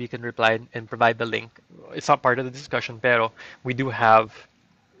 Somebody maybe can reply and provide the link. It's not part of the discussion, pero we do have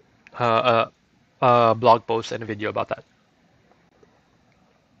a blog post and a video about that.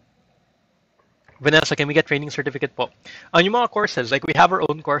 Vanessa, can we get training certificate po? On yung mga courses, like we have our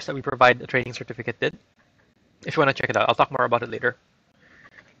own course that we provide a training certificate in. If you want to check it out, I'll talk more about it later.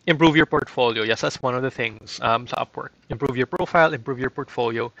 Improve your portfolio. Yes, that's one of the things sa Upwork. Improve your profile, improve your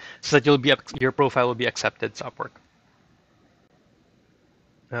portfolio, so that your profile will be accepted sa Upwork.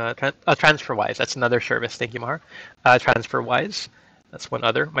 TransferWise, that's another service. Thank you, Mahar. TransferWise, that's one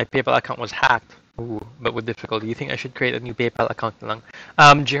other. My PayPal account was hacked. Ooh, but with difficulty. You think I should create a new PayPal account na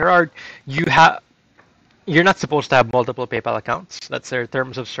lang? Gerard, you're not supposed to have multiple PayPal accounts. That's their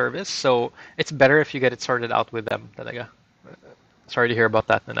terms of service. So it's better if you get it sorted out with them. Talaga. Sorry to hear about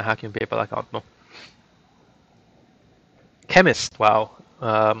that. Na nahack yung PayPal account mo. Chemist. Wow.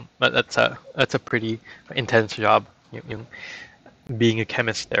 But that's a pretty intense job. Yung being a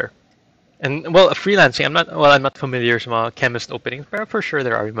chemist there. And well, freelancing. I'm not familiar with mga chemist openings, but for sure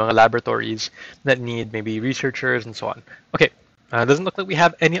there are mga laboratories that need maybe researchers and so on. Okay. Doesn't look like we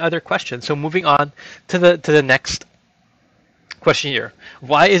have any other questions. So moving on to the next question here.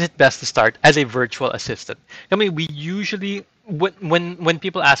 Why is it best to start as a virtual assistant? I mean, we usually when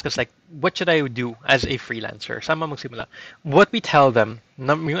people ask us like, what should I do as a freelancer? Saan magsimula? What we tell them,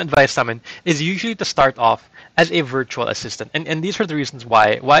 yung advice namin, is usually to start off as a virtual assistant. And these are the reasons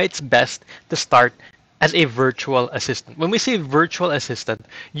why it's best to start as a virtual assistant. When we say virtual assistant,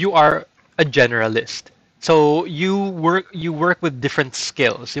 you are a generalist. So you work with different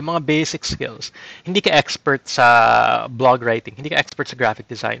skills, yung mga basic skills. Hindi ka expert sa blog writing, hindi ka expert sa graphic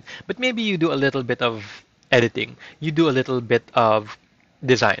design, but maybe you do a little bit of editing, you do a little bit of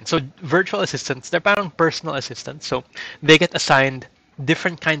design. So virtual assistants, they're parang personal assistants. So they get assigned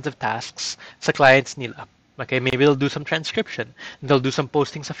different kinds of tasks sa clients nila. Okay, maybe they'll do some transcription, they'll do some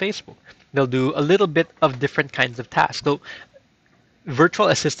posting sa Facebook, they'll do a little bit of different kinds of tasks. So virtual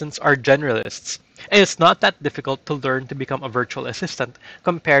assistants are generalists. And it's not that difficult to learn to become a virtual assistant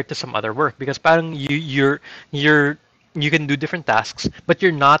compared to some other work because parang you can do different tasks, but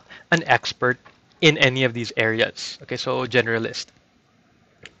you're not an expert in any of these areas. Okay, so generalist.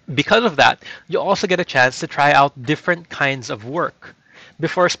 Because of that, you also get a chance to try out different kinds of work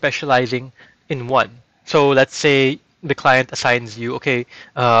before specializing in one. So let's say the client assigns you, okay,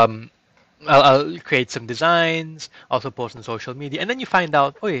 I'll create some designs, also post on social media, and then you find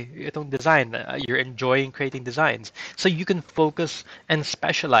out, oh, itong design, you're enjoying creating designs. So you can focus and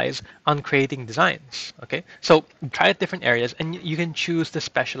specialize on creating designs. Okay, so try out different areas, and you can choose to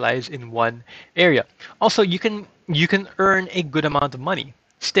specialize in one area. Also, you can earn a good amount of money.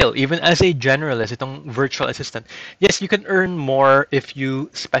 Still, even as a generalist, itong virtual assistant, yes, you can earn more if you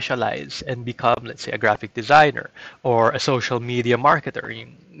specialize and become, let's say, a graphic designer or a social media marketer,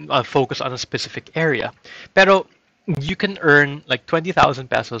 focus on a specific area. Pero you can earn like 20,000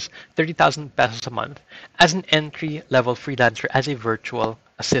 pesos, 30,000 pesos a month as an entry-level freelancer as a virtual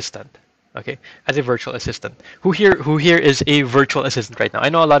assistant. Okay, as a virtual assistant. Who here is a virtual assistant right now? I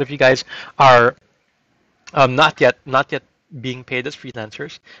know a lot of you guys are not yet being paid as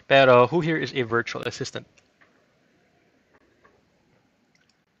freelancers, pero who here is a virtual assistant?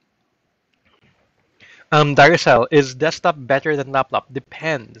 Darcel, is desktop better than laptop?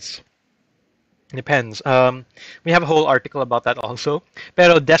 Depends. Depends. We have a whole article about that also.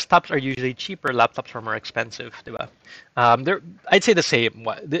 Pero desktops are usually cheaper, laptops are more expensive, diba? They're, I'd say the same.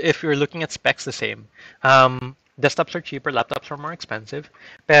 If you're looking at specs, the same. Desktops are cheaper, laptops are more expensive.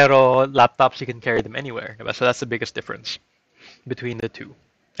 Pero laptops, you can carry them anywhere, diba? So that's the biggest difference between the two.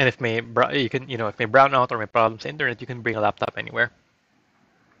 And if you can, if may brown out or may problems with internet, you can bring a laptop anywhere.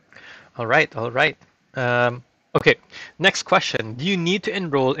 All right, all right. Okay, next question. Do you need to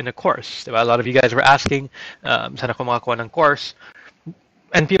enroll in a course? Diba? A lot of you guys were asking, saan ako makakuha ng course?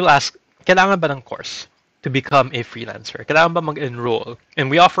 And people ask, kailangan ba ng course to become a freelancer? Kailangan ba mag-enroll? And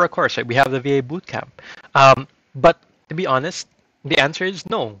we offer a course, right? We have the VA Bootcamp. But to be honest, the answer is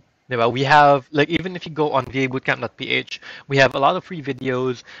no. Diba? We have, like, even if you go on vabootcamp.ph, we have a lot of free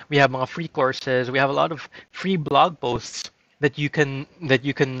videos, we have mga free courses, we have a lot of free blog posts that you can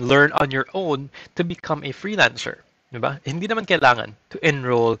learn on your own to become a freelancer. Diba? Hindi naman kailangan to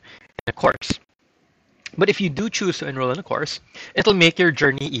enroll in a course. But if you do choose to enroll in a course, it'll make your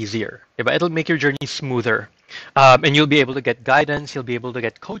journey easier. Diba? It'll make your journey smoother. And you'll be able to get guidance, you'll be able to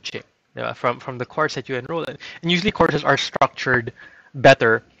get coaching, diba? From the course that you enroll in. And usually courses are structured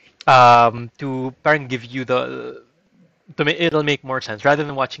better to parang give you it'll make more sense rather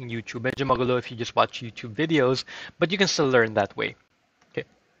than watching YouTube. Medyo magulo if you just watch YouTube videos, but you can still learn that way. Okay.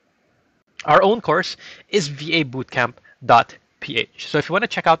 Our own course is vabootcamp.ph. So if you want to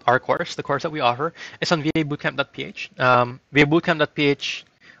check out our course, the course that we offer, it's on vabootcamp.ph. Vabootcamp.ph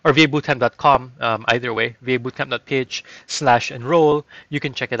or vabootcamp.com, either way, vabootcamp.ph/enroll. You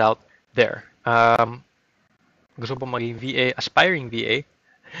can check it out there. Gusto po maging VA, aspiring VA.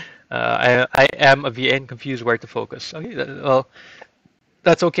 I am a VA and confused where to focus. Okay, well,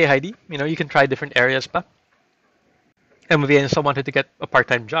 that's okay, Heidi. You can try different areas pa. I'm a VA and still wanted to get a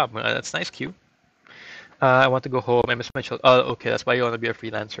part-time job. That's nice, Q. I want to go home. I miss my children. Oh, okay, that's why you want to be a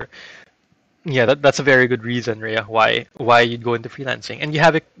freelancer. Yeah, that's a very good reason, Rhea, why you'd go into freelancing. And you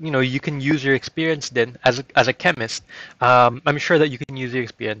have it, you can use your experience then as a chemist. I'm sure that you can use your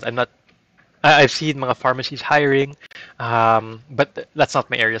experience. I've seen mga pharmacies hiring, but that's not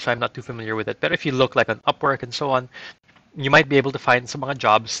my area, so I'm not too familiar with it. But if you look like on Upwork and so on, you might be able to find some mga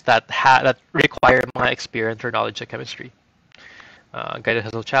jobs that require mga experience or knowledge of chemistry. Guided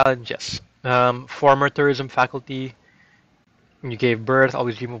Hustle Challenge, yes. Former tourism faculty, you gave birth,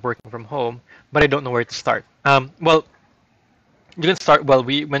 always dream of working from home, but I don't know where to start. Well, you can start, well,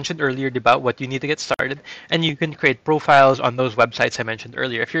 we mentioned earlier about what you need to get started, and you can create profiles on those websites I mentioned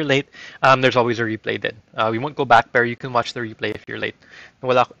earlier. If you're late, there's always a replay then. We won't go back, but you can watch the replay if you're late.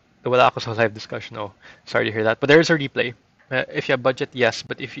 Wala ako sa live discussion. Oh, sorry to hear that. But there's a replay. If you have budget, yes.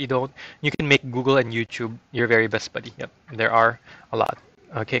 But if you don't, you can make Google and YouTube your very best buddy. Yep, there are a lot.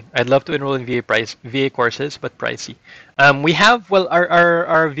 Okay, I'd love to enroll in VA courses, but pricey. We have, well,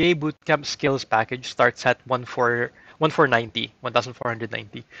 our VA Bootcamp Skills package starts at 1,490.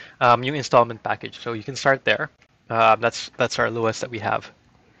 Yung installment package. So you can start there. That's our lowest that we have.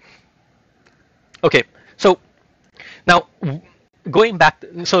 Okay, so now going back,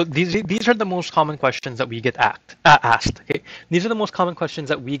 so these are the most common questions that we get asked. Okay, these are the most common questions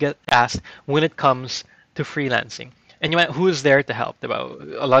that we get asked when it comes to freelancing. And who is there to help?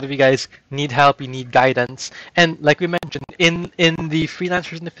 A lot of you guys need help, you need guidance. And like we mentioned, in the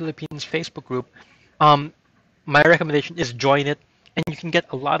Freelancers in the Philippines Facebook group, my recommendation is join it, and you can get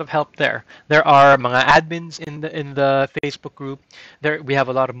a lot of help there. There are mga admins in the Facebook group. There we have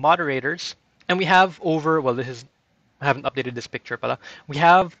a lot of moderators, and we have over, well, I haven't updated this picture, pala. We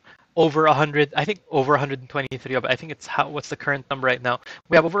have over 100, I think over 123, but I think what's the current number right now?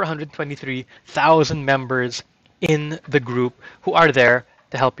 We have over 123,000 members in the group who are there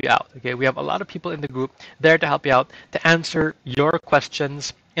to help you out. Okay, we have a lot of people in the group there to help you out, to answer your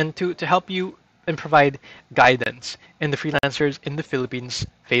questions, and to help you and provide guidance in the Freelancers in the Philippines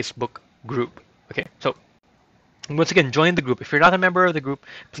Facebook group. Okay, so once again, join the group. If you're not a member of the group,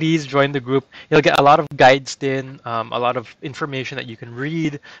 please join the group. You'll get a lot of guides then, a lot of information that you can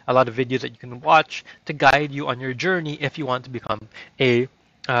read, a lot of videos that you can watch to guide you on your journey if you want to become a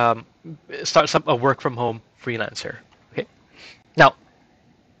work from home freelancer. Okay, now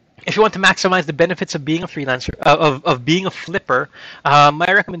if you want to maximize the benefits of being a freelancer, of being a flipper,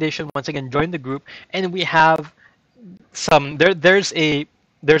 my recommendation, once again, join the group. And we have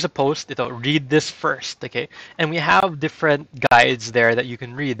there's a post, read this first, okay? And we have different guides there that you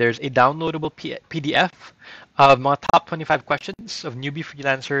can read. There's a downloadable PDF of mga top 25 questions of newbie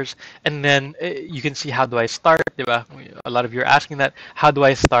freelancers, and then you can see how do I start, diba? A lot of you are asking that, how do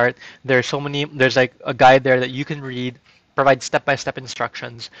I start? There's like a guide there that you can read provide step-by-step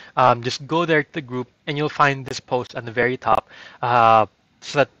instructions. Just go there to the group, and you'll find this post on the very top, so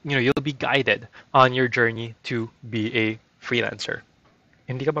that you'll be guided on your journey to be a freelancer.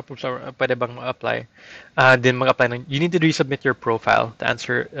 Hindi ka ba pwede bang apply? Then mag-apply you need to resubmit your profile to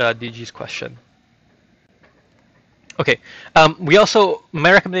answer DG's question. Okay. We also,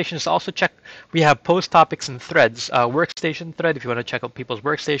 my recommendation is to also check, we have post topics and threads. Workstation thread, if you want to check out people's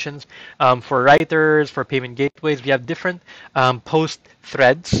workstations. For writers, for payment gateways, we have different post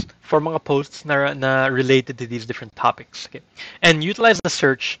threads for mga posts na related to these different topics. Okay. And utilize the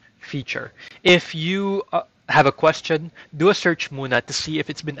search feature. If you have a question, do a search muna to see if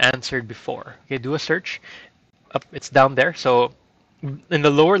it's been answered before. Okay, do a search. It's down there. So in the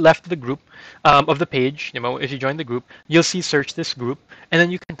lower left of the group of the page, if you join the group, you'll see search this group, and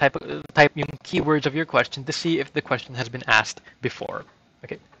then you can type yung keywords of your question to see if the question has been asked before.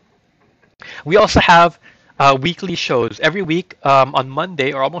 Okay. We also have weekly shows. Every week on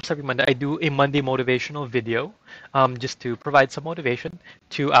Monday, or almost every Monday, I do a Monday motivational video just to provide some motivation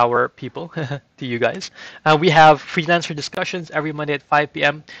to our people, to you guys. We have freelancer discussions every Monday at 5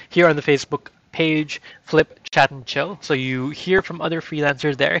 p.m. here on the Facebook page, Flip, Chat, and Chill. So you hear from other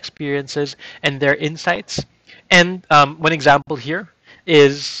freelancers, their experiences, and their insights. And one example here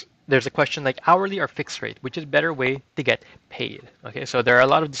is there's a question like hourly or fixed rate, which is better way to get paid. Okay, so there are a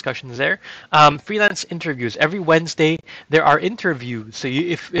lot of discussions there. Freelance interviews. Every Wednesday, there are interviews. So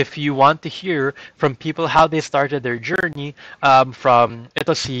if you want to hear from people how they started their journey, for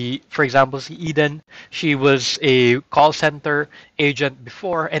example, si Eden, she was a call center agent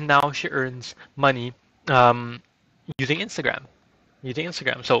before, and now she earns money using Instagram.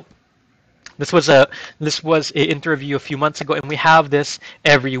 So this was an interview a few months ago, and we have this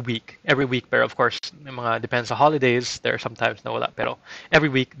every week. But of course, depends on holidays. There are sometimes nawala, pero every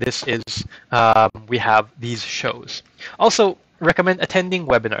week this is we have these shows. Also, recommend attending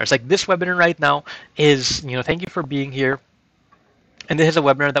webinars. Like this webinar right now is, thank you for being here. And this is a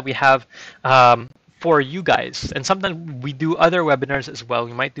webinar that we have for you guys. And sometimes we do other webinars as well.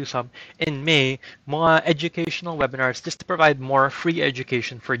 We might do some in May, mga educational webinars just to provide more free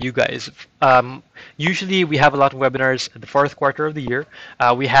education for you guys. Usually we have a lot of webinars at the fourth quarter of the year.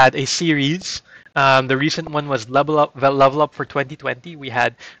 We had a series. The recent one was Level Up for 2020. We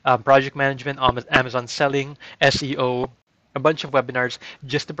had project management, Amazon selling, SEO, a bunch of webinars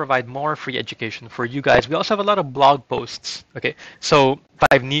just to provide more free education for you guys. We also have a lot of blog posts. Okay, so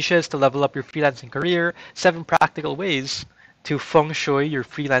 5 niches to level up your freelancing career, 7 practical ways to feng shui your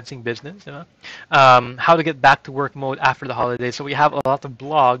freelancing business, how to get back to work mode after the holidays. So we have a lot of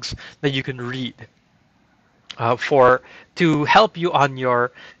blogs that you can read to help you on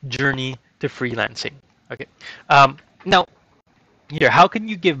your journey to freelancing. Okay, now here, how can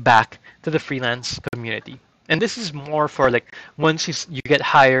you give back to the freelance community? And this is more for like once you get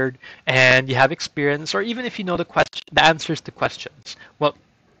hired and you have experience, or even if you know the answers to questions. Well,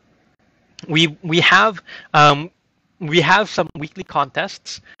 we have some weekly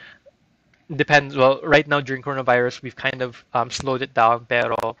contests. Depends. Well, right now during coronavirus, we've kind of slowed it down.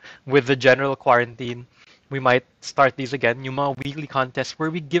 Pero with the general quarantine, we might start these again. Yung mga weekly contests where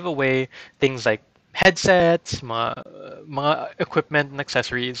we give away things like headsets, mga equipment and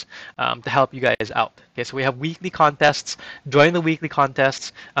accessories to help you guys out. Okay, so we have weekly contests. Join the weekly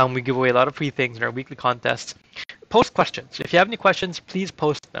contests. We give away a lot of free things in our weekly contests. Post questions. If you have any questions, please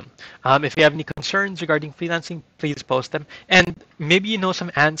post them. If you have any concerns regarding freelancing, please post them. And maybe you know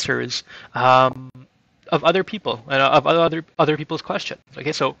some answers of other people, of other people's questions.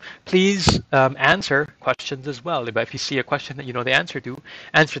 Okay, so please answer questions as well. If you see a question that you know the answer to,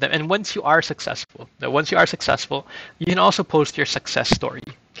 answer them. And once you are successful, you can also post your success story.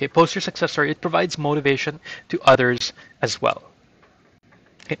 Okay, post your success story. It provides motivation to others as well.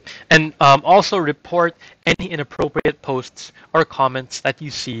 Okay, and also report any inappropriate posts or comments that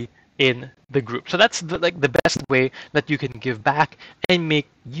you see in the group. So that's the best way that you can give back and make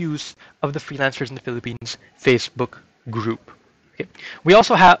use of the Freelancers in the Philippines Facebook group. Okay. We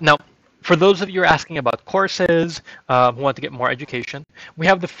also have, now, for those of you who are asking about courses, who want to get more education, we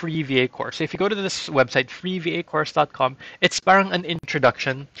have the free VA course. So if you go to this website, freevacourse.com, it's parang an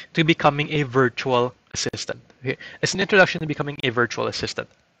introduction to becoming a virtual assistant. Okay. It's an introduction to becoming a virtual assistant.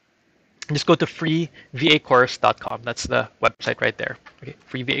 Just go to freevacourse.com. That's the website right there. Okay,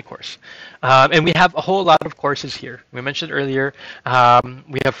 free VA course. And we have a whole lot of courses here. We mentioned earlier,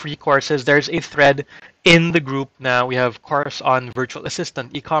 we have free courses. There's a thread in the group now. We have course on virtual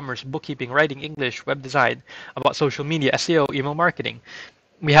assistant, e-commerce, bookkeeping, writing, English, web design, about social media, SEO, email marketing.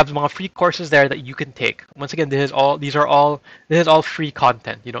 we have mga free courses there that you can take. Once again, this is all free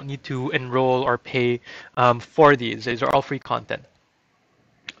content. You don't need to enroll or pay for these. These are all free content.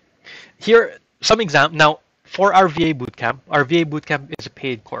 Here, some example. Now, for our VA Bootcamp is a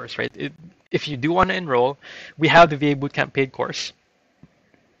paid course, right? If you do want to enroll, we have the VA Bootcamp paid course.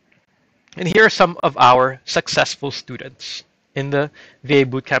 And here are some of our successful students in the VA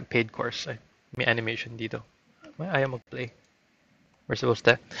Bootcamp paid course. Ay, may animation dito. Ayaw mag-play. We're supposed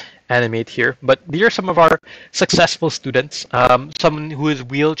to animate here. But these are some of our successful students. Someone who is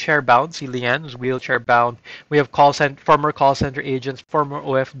wheelchair bound, see Leanne, who's wheelchair bound. We have former call center agents, former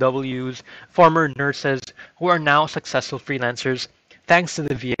OFWs, former nurses who are now successful freelancers thanks to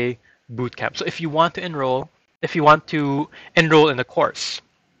the VA Bootcamp. So if you want to enroll in the course,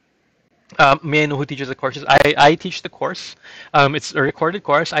 may I know who teaches the courses? I teach the course. It's a recorded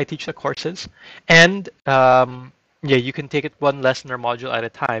course. I teach the courses. And yeah, you can take it one lesson or module at a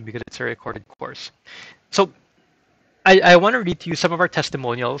time because it's a recorded course. So I want to read to you some of our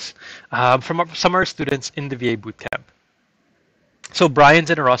testimonials from some of our students in the VA Bootcamp. So Brian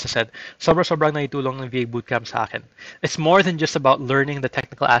Zenerosa said, sobrang naitulong ng VA Bootcamp sa akin. It's more than just about learning the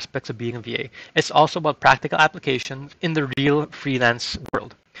technical aspects of being a VA. It's also about practical applications in the real freelance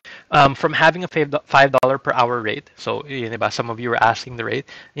world. From having a $5 per hour rate, so some of you were asking the rate,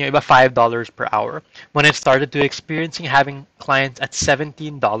 about $5 per hour. When I started to experiencing having clients at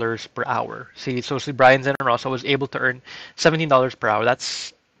 $17 per hour. So Brian Zenerosa was able to earn $17 per hour.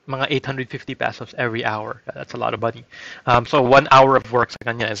 That's mga 850 pesos every hour. That's a lot of money. So 1 hour of work sa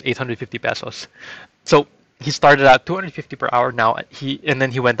kanya is 850 pesos. So he started at 250 per hour now. And then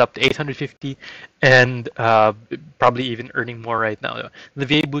he went up to 850 and probably even earning more right now. The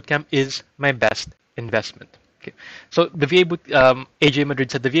VA Bootcamp is my best investment. Okay. So the AJ Madrid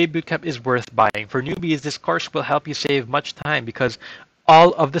said the VA Bootcamp is worth buying. For newbies, this course will help you save much time because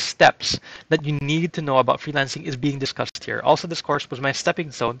all of the steps that you need to know about freelancing is being discussed here. Also, this course was my stepping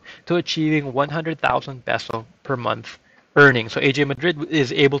stone to achieving 100,000 peso per month earning. So AJ Madrid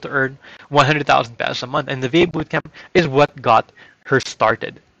is able to earn 100,000 pesos a month, and the VA Bootcamp is what got her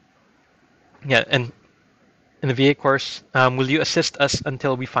started. Yeah, and in the VA course, will you assist us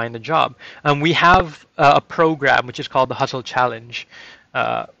until we find a job? We have a program which is called the Hustle Challenge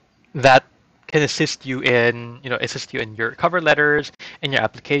that can assist you in your cover letters, in your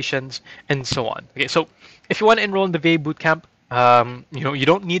applications, and so on. Okay, so if you want to enroll in the VA Bootcamp, you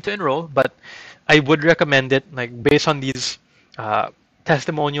don't need to enroll, but I would recommend it. Like based on these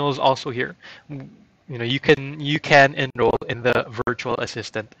testimonials, also here, you can enroll in the virtual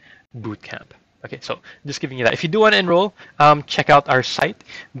assistant bootcamp. Okay, so just giving you that. If you do want to enroll, check out our site,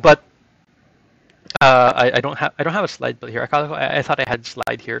 but I don't have a slide built here. I thought I had a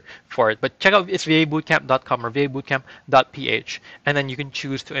slide here for it, but check out it's vabootcamp.com or vabootcamp.ph, and then you can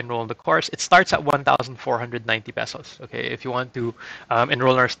choose to enroll in the course. It starts at 1,490 pesos. Okay, if you want to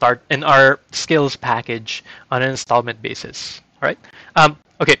enroll in our skills package on an installment basis. All right.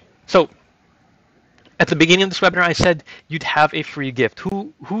 Okay, so at the beginning of this webinar, I said you'd have a free gift.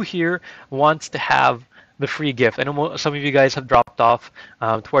 Who here wants to have the free gift? I know some of you guys have dropped off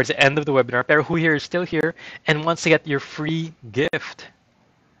towards the end of the webinar, but who here is still here and wants to get your free gift?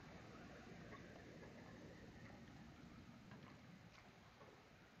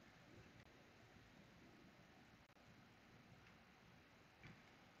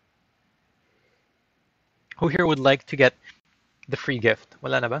 Who here would like to get the free gift?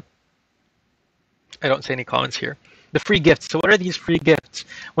 Wala na ba? I don't see any comments here. The free gifts. So what are these free gifts?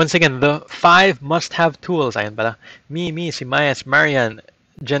 Once again, the 5 must-have tools. Ayan pala. Me, si Mayas, Marian,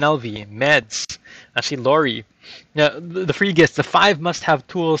 Janelvi, Meds, si Lori. Now, the free gifts, the 5 must-have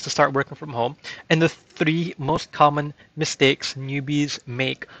tools to start working from home, and the 3 most common mistakes newbies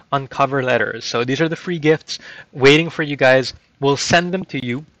make on cover letters. So these are the free gifts waiting for you guys. We'll send them to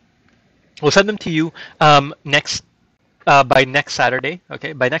you. We'll send them to you by next Saturday.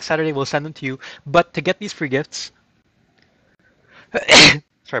 Okay, by next Saturday we'll send them to you. But to get these free gifts,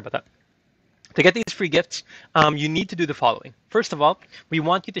 sorry about that. To get these free gifts, you need to do the following. First of all, we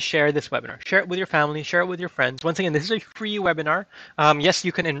want you to share this webinar. Share it with your family, share it with your friends. Once again, this is a free webinar. Yes,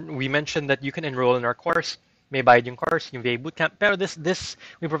 you can. We mentioned that you can enroll in our course. May buy yung course, yung VA Bootcamp. Pero this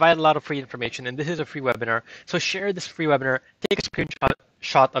we provide a lot of free information, and this is a free webinar. So share this free webinar. Take a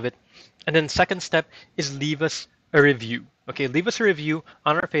screenshot of it, and then second step is leave us a review. Okay, leave us a review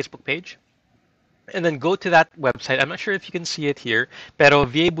on our Facebook page. And then go to that website. I'm not sure if you can see it here, pero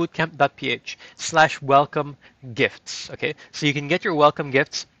vabootcamp.ph/welcome gifts. Okay, so you can get your welcome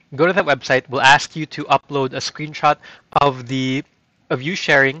gifts. Go to that website. We'll ask you to upload a screenshot of you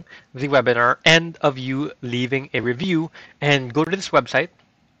sharing the webinar and of you leaving a review. And go to this website.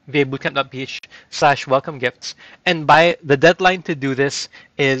 vabootcamp.ph/welcome gifts. And by the deadline to do this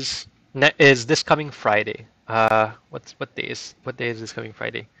is this coming Friday. What day is this coming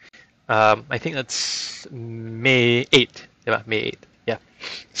Friday? I think that's May 8th. Yeah, May 8th. Yeah.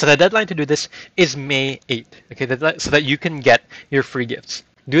 So the deadline to do this is May 8th. Okay, so that you can get your free gifts.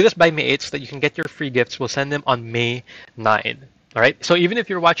 Do this by May 8th so that you can get your free gifts. We'll send them on May 9. All right. So even if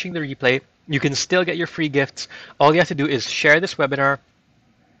you're watching the replay, you can still get your free gifts. All you have to do is share this webinar,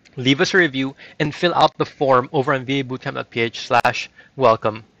 leave us a review, and fill out the form over on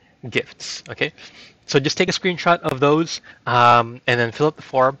vabootcamp.ph/welcome gifts. Okay, so just take a screenshot of those and then fill out the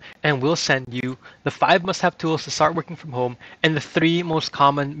form, and we'll send you the 5 must-have tools to start working from home and the 3 most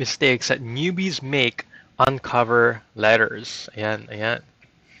common mistakes that newbies make on cover letters. Ayan, ayan.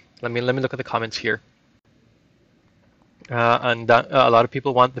 Let me look at the comments here. And a lot of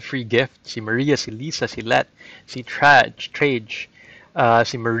people want the free gift. Si Maria, si Lisa, si Let, si Trage,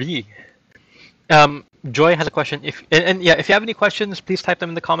 si Marie. Joy has a question. And yeah, if you have any questions, please type them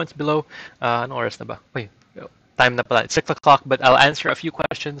in the comments below. Ano oras na ba? Wait, time na pala. It's 6 o'clock, but I'll answer a few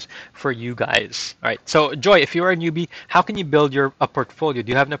questions for you guys. All right. So Joy, if you're a newbie, how can you build a portfolio? Do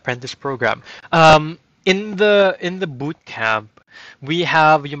you have an apprentice program? In the boot camp, we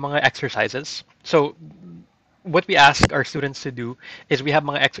have yung mga exercises. So what we ask our students to do is we have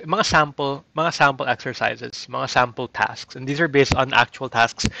mga sample exercises, mga sample tasks, and these are based on actual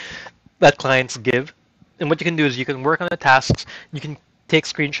tasks that clients give. And what you can do is you can work on the tasks, you can take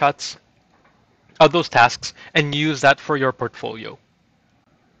screenshots of those tasks and use that for your portfolio.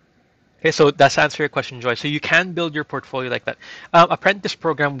 Okay, so that's to answer your question, Joy. So you can build your portfolio like that. Apprentice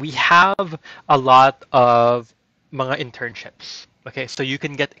program, we have a lot of mga internships. Okay, so you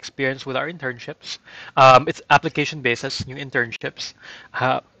can get experience with our internships. It's application basis, new internships.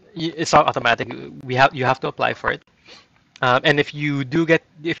 It's not automatic. You have to apply for it. And if you do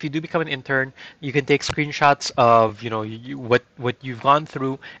become an intern, you can take screenshots of what you've gone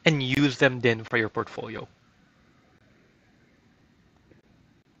through and use them then for your portfolio.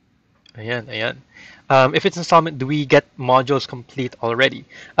 Ayan, ayan. If it's installment, do we get modules complete already?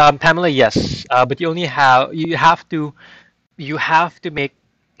 Pamela, yes, but you have to make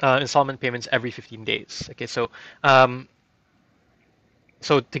installment payments every 15 days. Okay, so and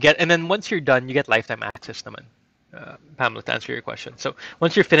then once you're done, you get lifetime access naman. Pamela, to answer your question. So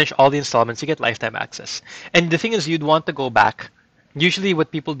once you finish all the installments, you get lifetime access. And the thing is, you'd want to go back. Usually what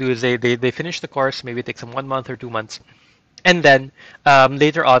people do is they finish the course, maybe it takes them 1 month or 2 months. And then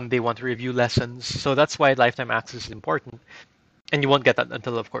later on, they want to review lessons. So that's why lifetime access is important. And you won't get that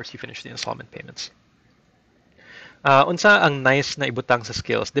until, of course, you finish the installment payments. Unsa ang nice na ibutang sa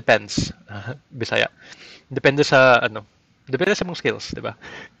skills? Depends. Bisaya. Depende sa mong skills, di ba?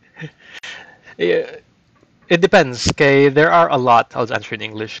 It depends. Okay, there are a lot. I'll answer in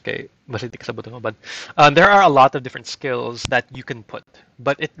English. Okay, there are a lot of different skills that you can put,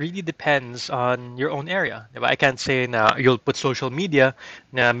 but it really depends on your own area. I can't say na you'll put social media.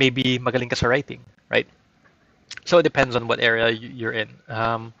 Na maybe magaling ka sa writing, right? So it depends on what area you're in,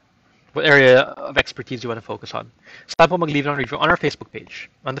 what area of expertise you want to focus on. Saan po mag-leave ng review on our Facebook page.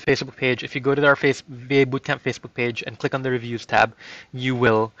 On the Facebook page, if you go to our VA Bootcamp Facebook page and click on the reviews tab, you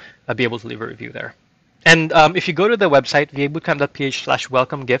will be able to leave a review there. And if you go to the website,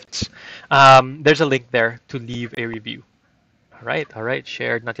 vabootcamp.ph/welcome gifts, there's a link there to leave a review. All right,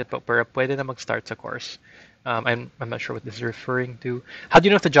 shared, not yet po, pero pwede na mag-start sa course. I'm not sure what this is referring to. How do you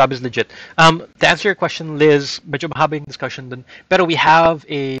know if the job is legit? To answer your question, Liz, medyo mahaba yung discussion dun, pero we have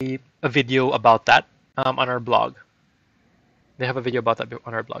a video about that on our blog. They have a video about that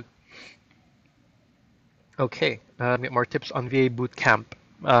on our blog. Okay, more tips on VA Bootcamp.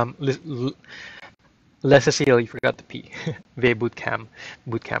 Les Cecile, you forgot the P. VA Bootcamp.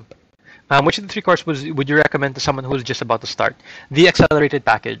 Which of the 3 courses would you recommend to someone who's just about to start? The accelerated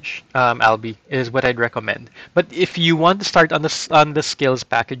package, Albi, is what I'd recommend. But if you want to start on the skills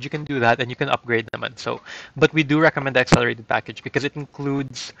package, you can do that and you can upgrade them. But we do recommend the accelerated package because it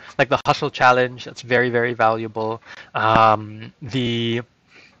includes like the hustle challenge. That's very, very valuable. The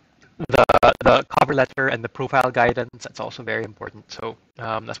cover letter and the profile guidance, that's also very important. So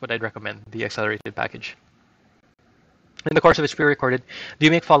that's what I'd recommend, the accelerated package. In the course of it's pre-recorded, do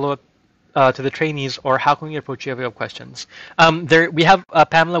you make follow-up to the trainees, or how can we approach you if you have questions? We have,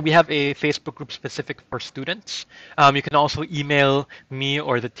 Pamela, we have a Facebook group specific for students. You can also email me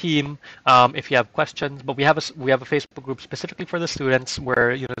or the team if you have questions, but we have a Facebook group specifically for the students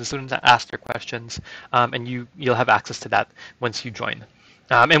where the students ask their questions, and you'll have access to that once you join.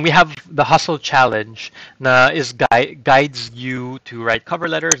 And we have the Hustle Challenge na is guides you to write cover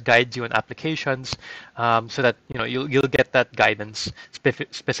letters, guides you on applications, so that you'll get that guidance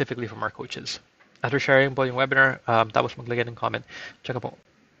specifically from our coaches. After sharing po yung webinar, tapos maglagay ng comment. Check po.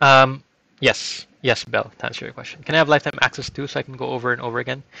 Yes, Belle, to answer your question. Can I have lifetime access too, so I can go over and over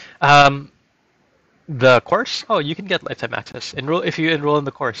again? The course? Oh, you can get lifetime access. Enroll if you enroll in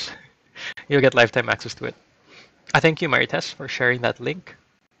the course, you'll get lifetime access to it. Thank you, Marites, for sharing that link.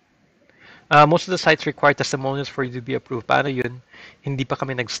 Most of the sites require testimonials for you to be approved. Paano yun? Hindi pa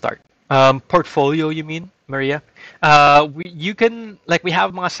kami nag-start. Portfolio, you mean, Maria? You can, like, we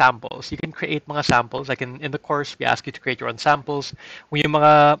have mga samples. You can create mga samples. Like in the course, we ask you to create your own samples. Yung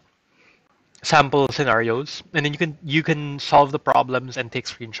mga sample scenarios, and then you can solve the problems and take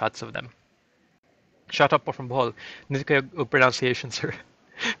screenshots of them. Shout out po from Bohol. Hindi kayo pronunciation, sir.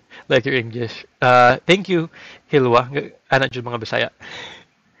 Like your English. Thank you, Hilwa. Ana dyan mga Bisaya.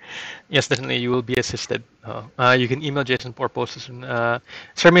 Yes, definitely you will be assisted. You can email Jason or post us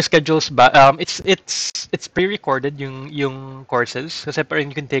sermon schedules, but it's pre-recorded yung courses kasi parang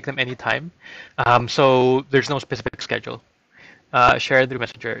you can take them anytime. So there's no specific schedule. Share through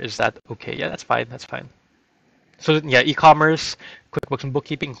Messenger. Is that okay? Yeah, that's fine. That's fine. So yeah, e-commerce, QuickBooks, and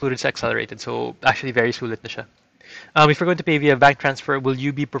bookkeeping included sa accelerated. So actually very sulit na siya. If you're going to pay via bank transfer, will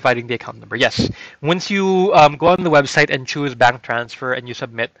you be providing the account number? Yes. Once you go on the website and choose bank transfer and you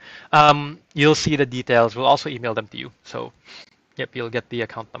submit, you'll see the details. We'll also email them to you. So, yep, you'll get the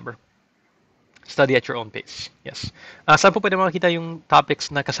account number. Study at your own pace. Yes. Saan po pwede makakita yung topics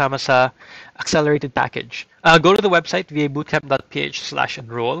na kasama sa accelerated package? Go to the website,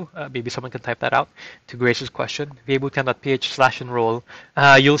 vabootcamp.ph/enroll. Maybe someone can type that out to Grace's question. vabootcamp.ph/enroll.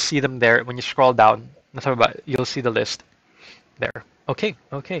 You'll see them there. When you scroll down, you'll see the list there. Okay.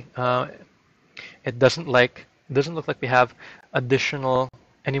 It doesn't look like we have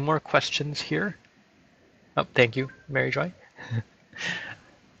any more questions here. Oh, thank you, Mary Joy.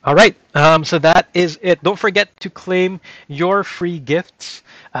 All right, so that is it. Don't forget to claim your free gifts.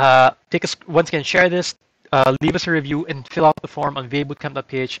 Once again, share this, leave us a review, and fill out the form on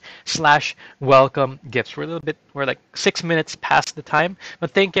vabootcamp.ph/welcome gifts. We're like 6 minutes past the time,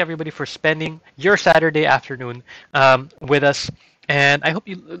 but thank you everybody for spending your Saturday afternoon with us. And I hope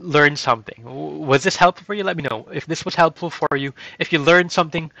you learned something. Was this helpful for you? Let me know if this was helpful for you. If you learned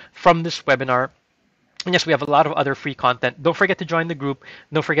something from this webinar. And yes, we have a lot of other free content. Don't forget to join the group.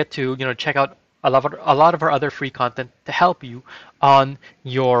 Don't forget to check out a lot of our other free content to help you on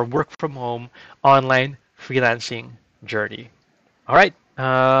your work from home online freelancing journey. All right,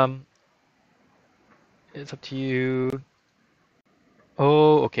 it's up to you.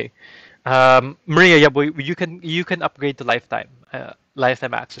 Oh, okay. Maria, yeah, boy, you can upgrade to lifetime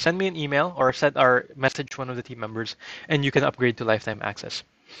access. Send me an email or message one of the team members, and you can upgrade to lifetime access.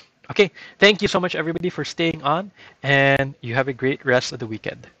 Okay, thank you so much, everybody, for staying on, and you have a great rest of the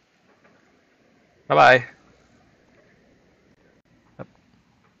weekend. Bye-bye.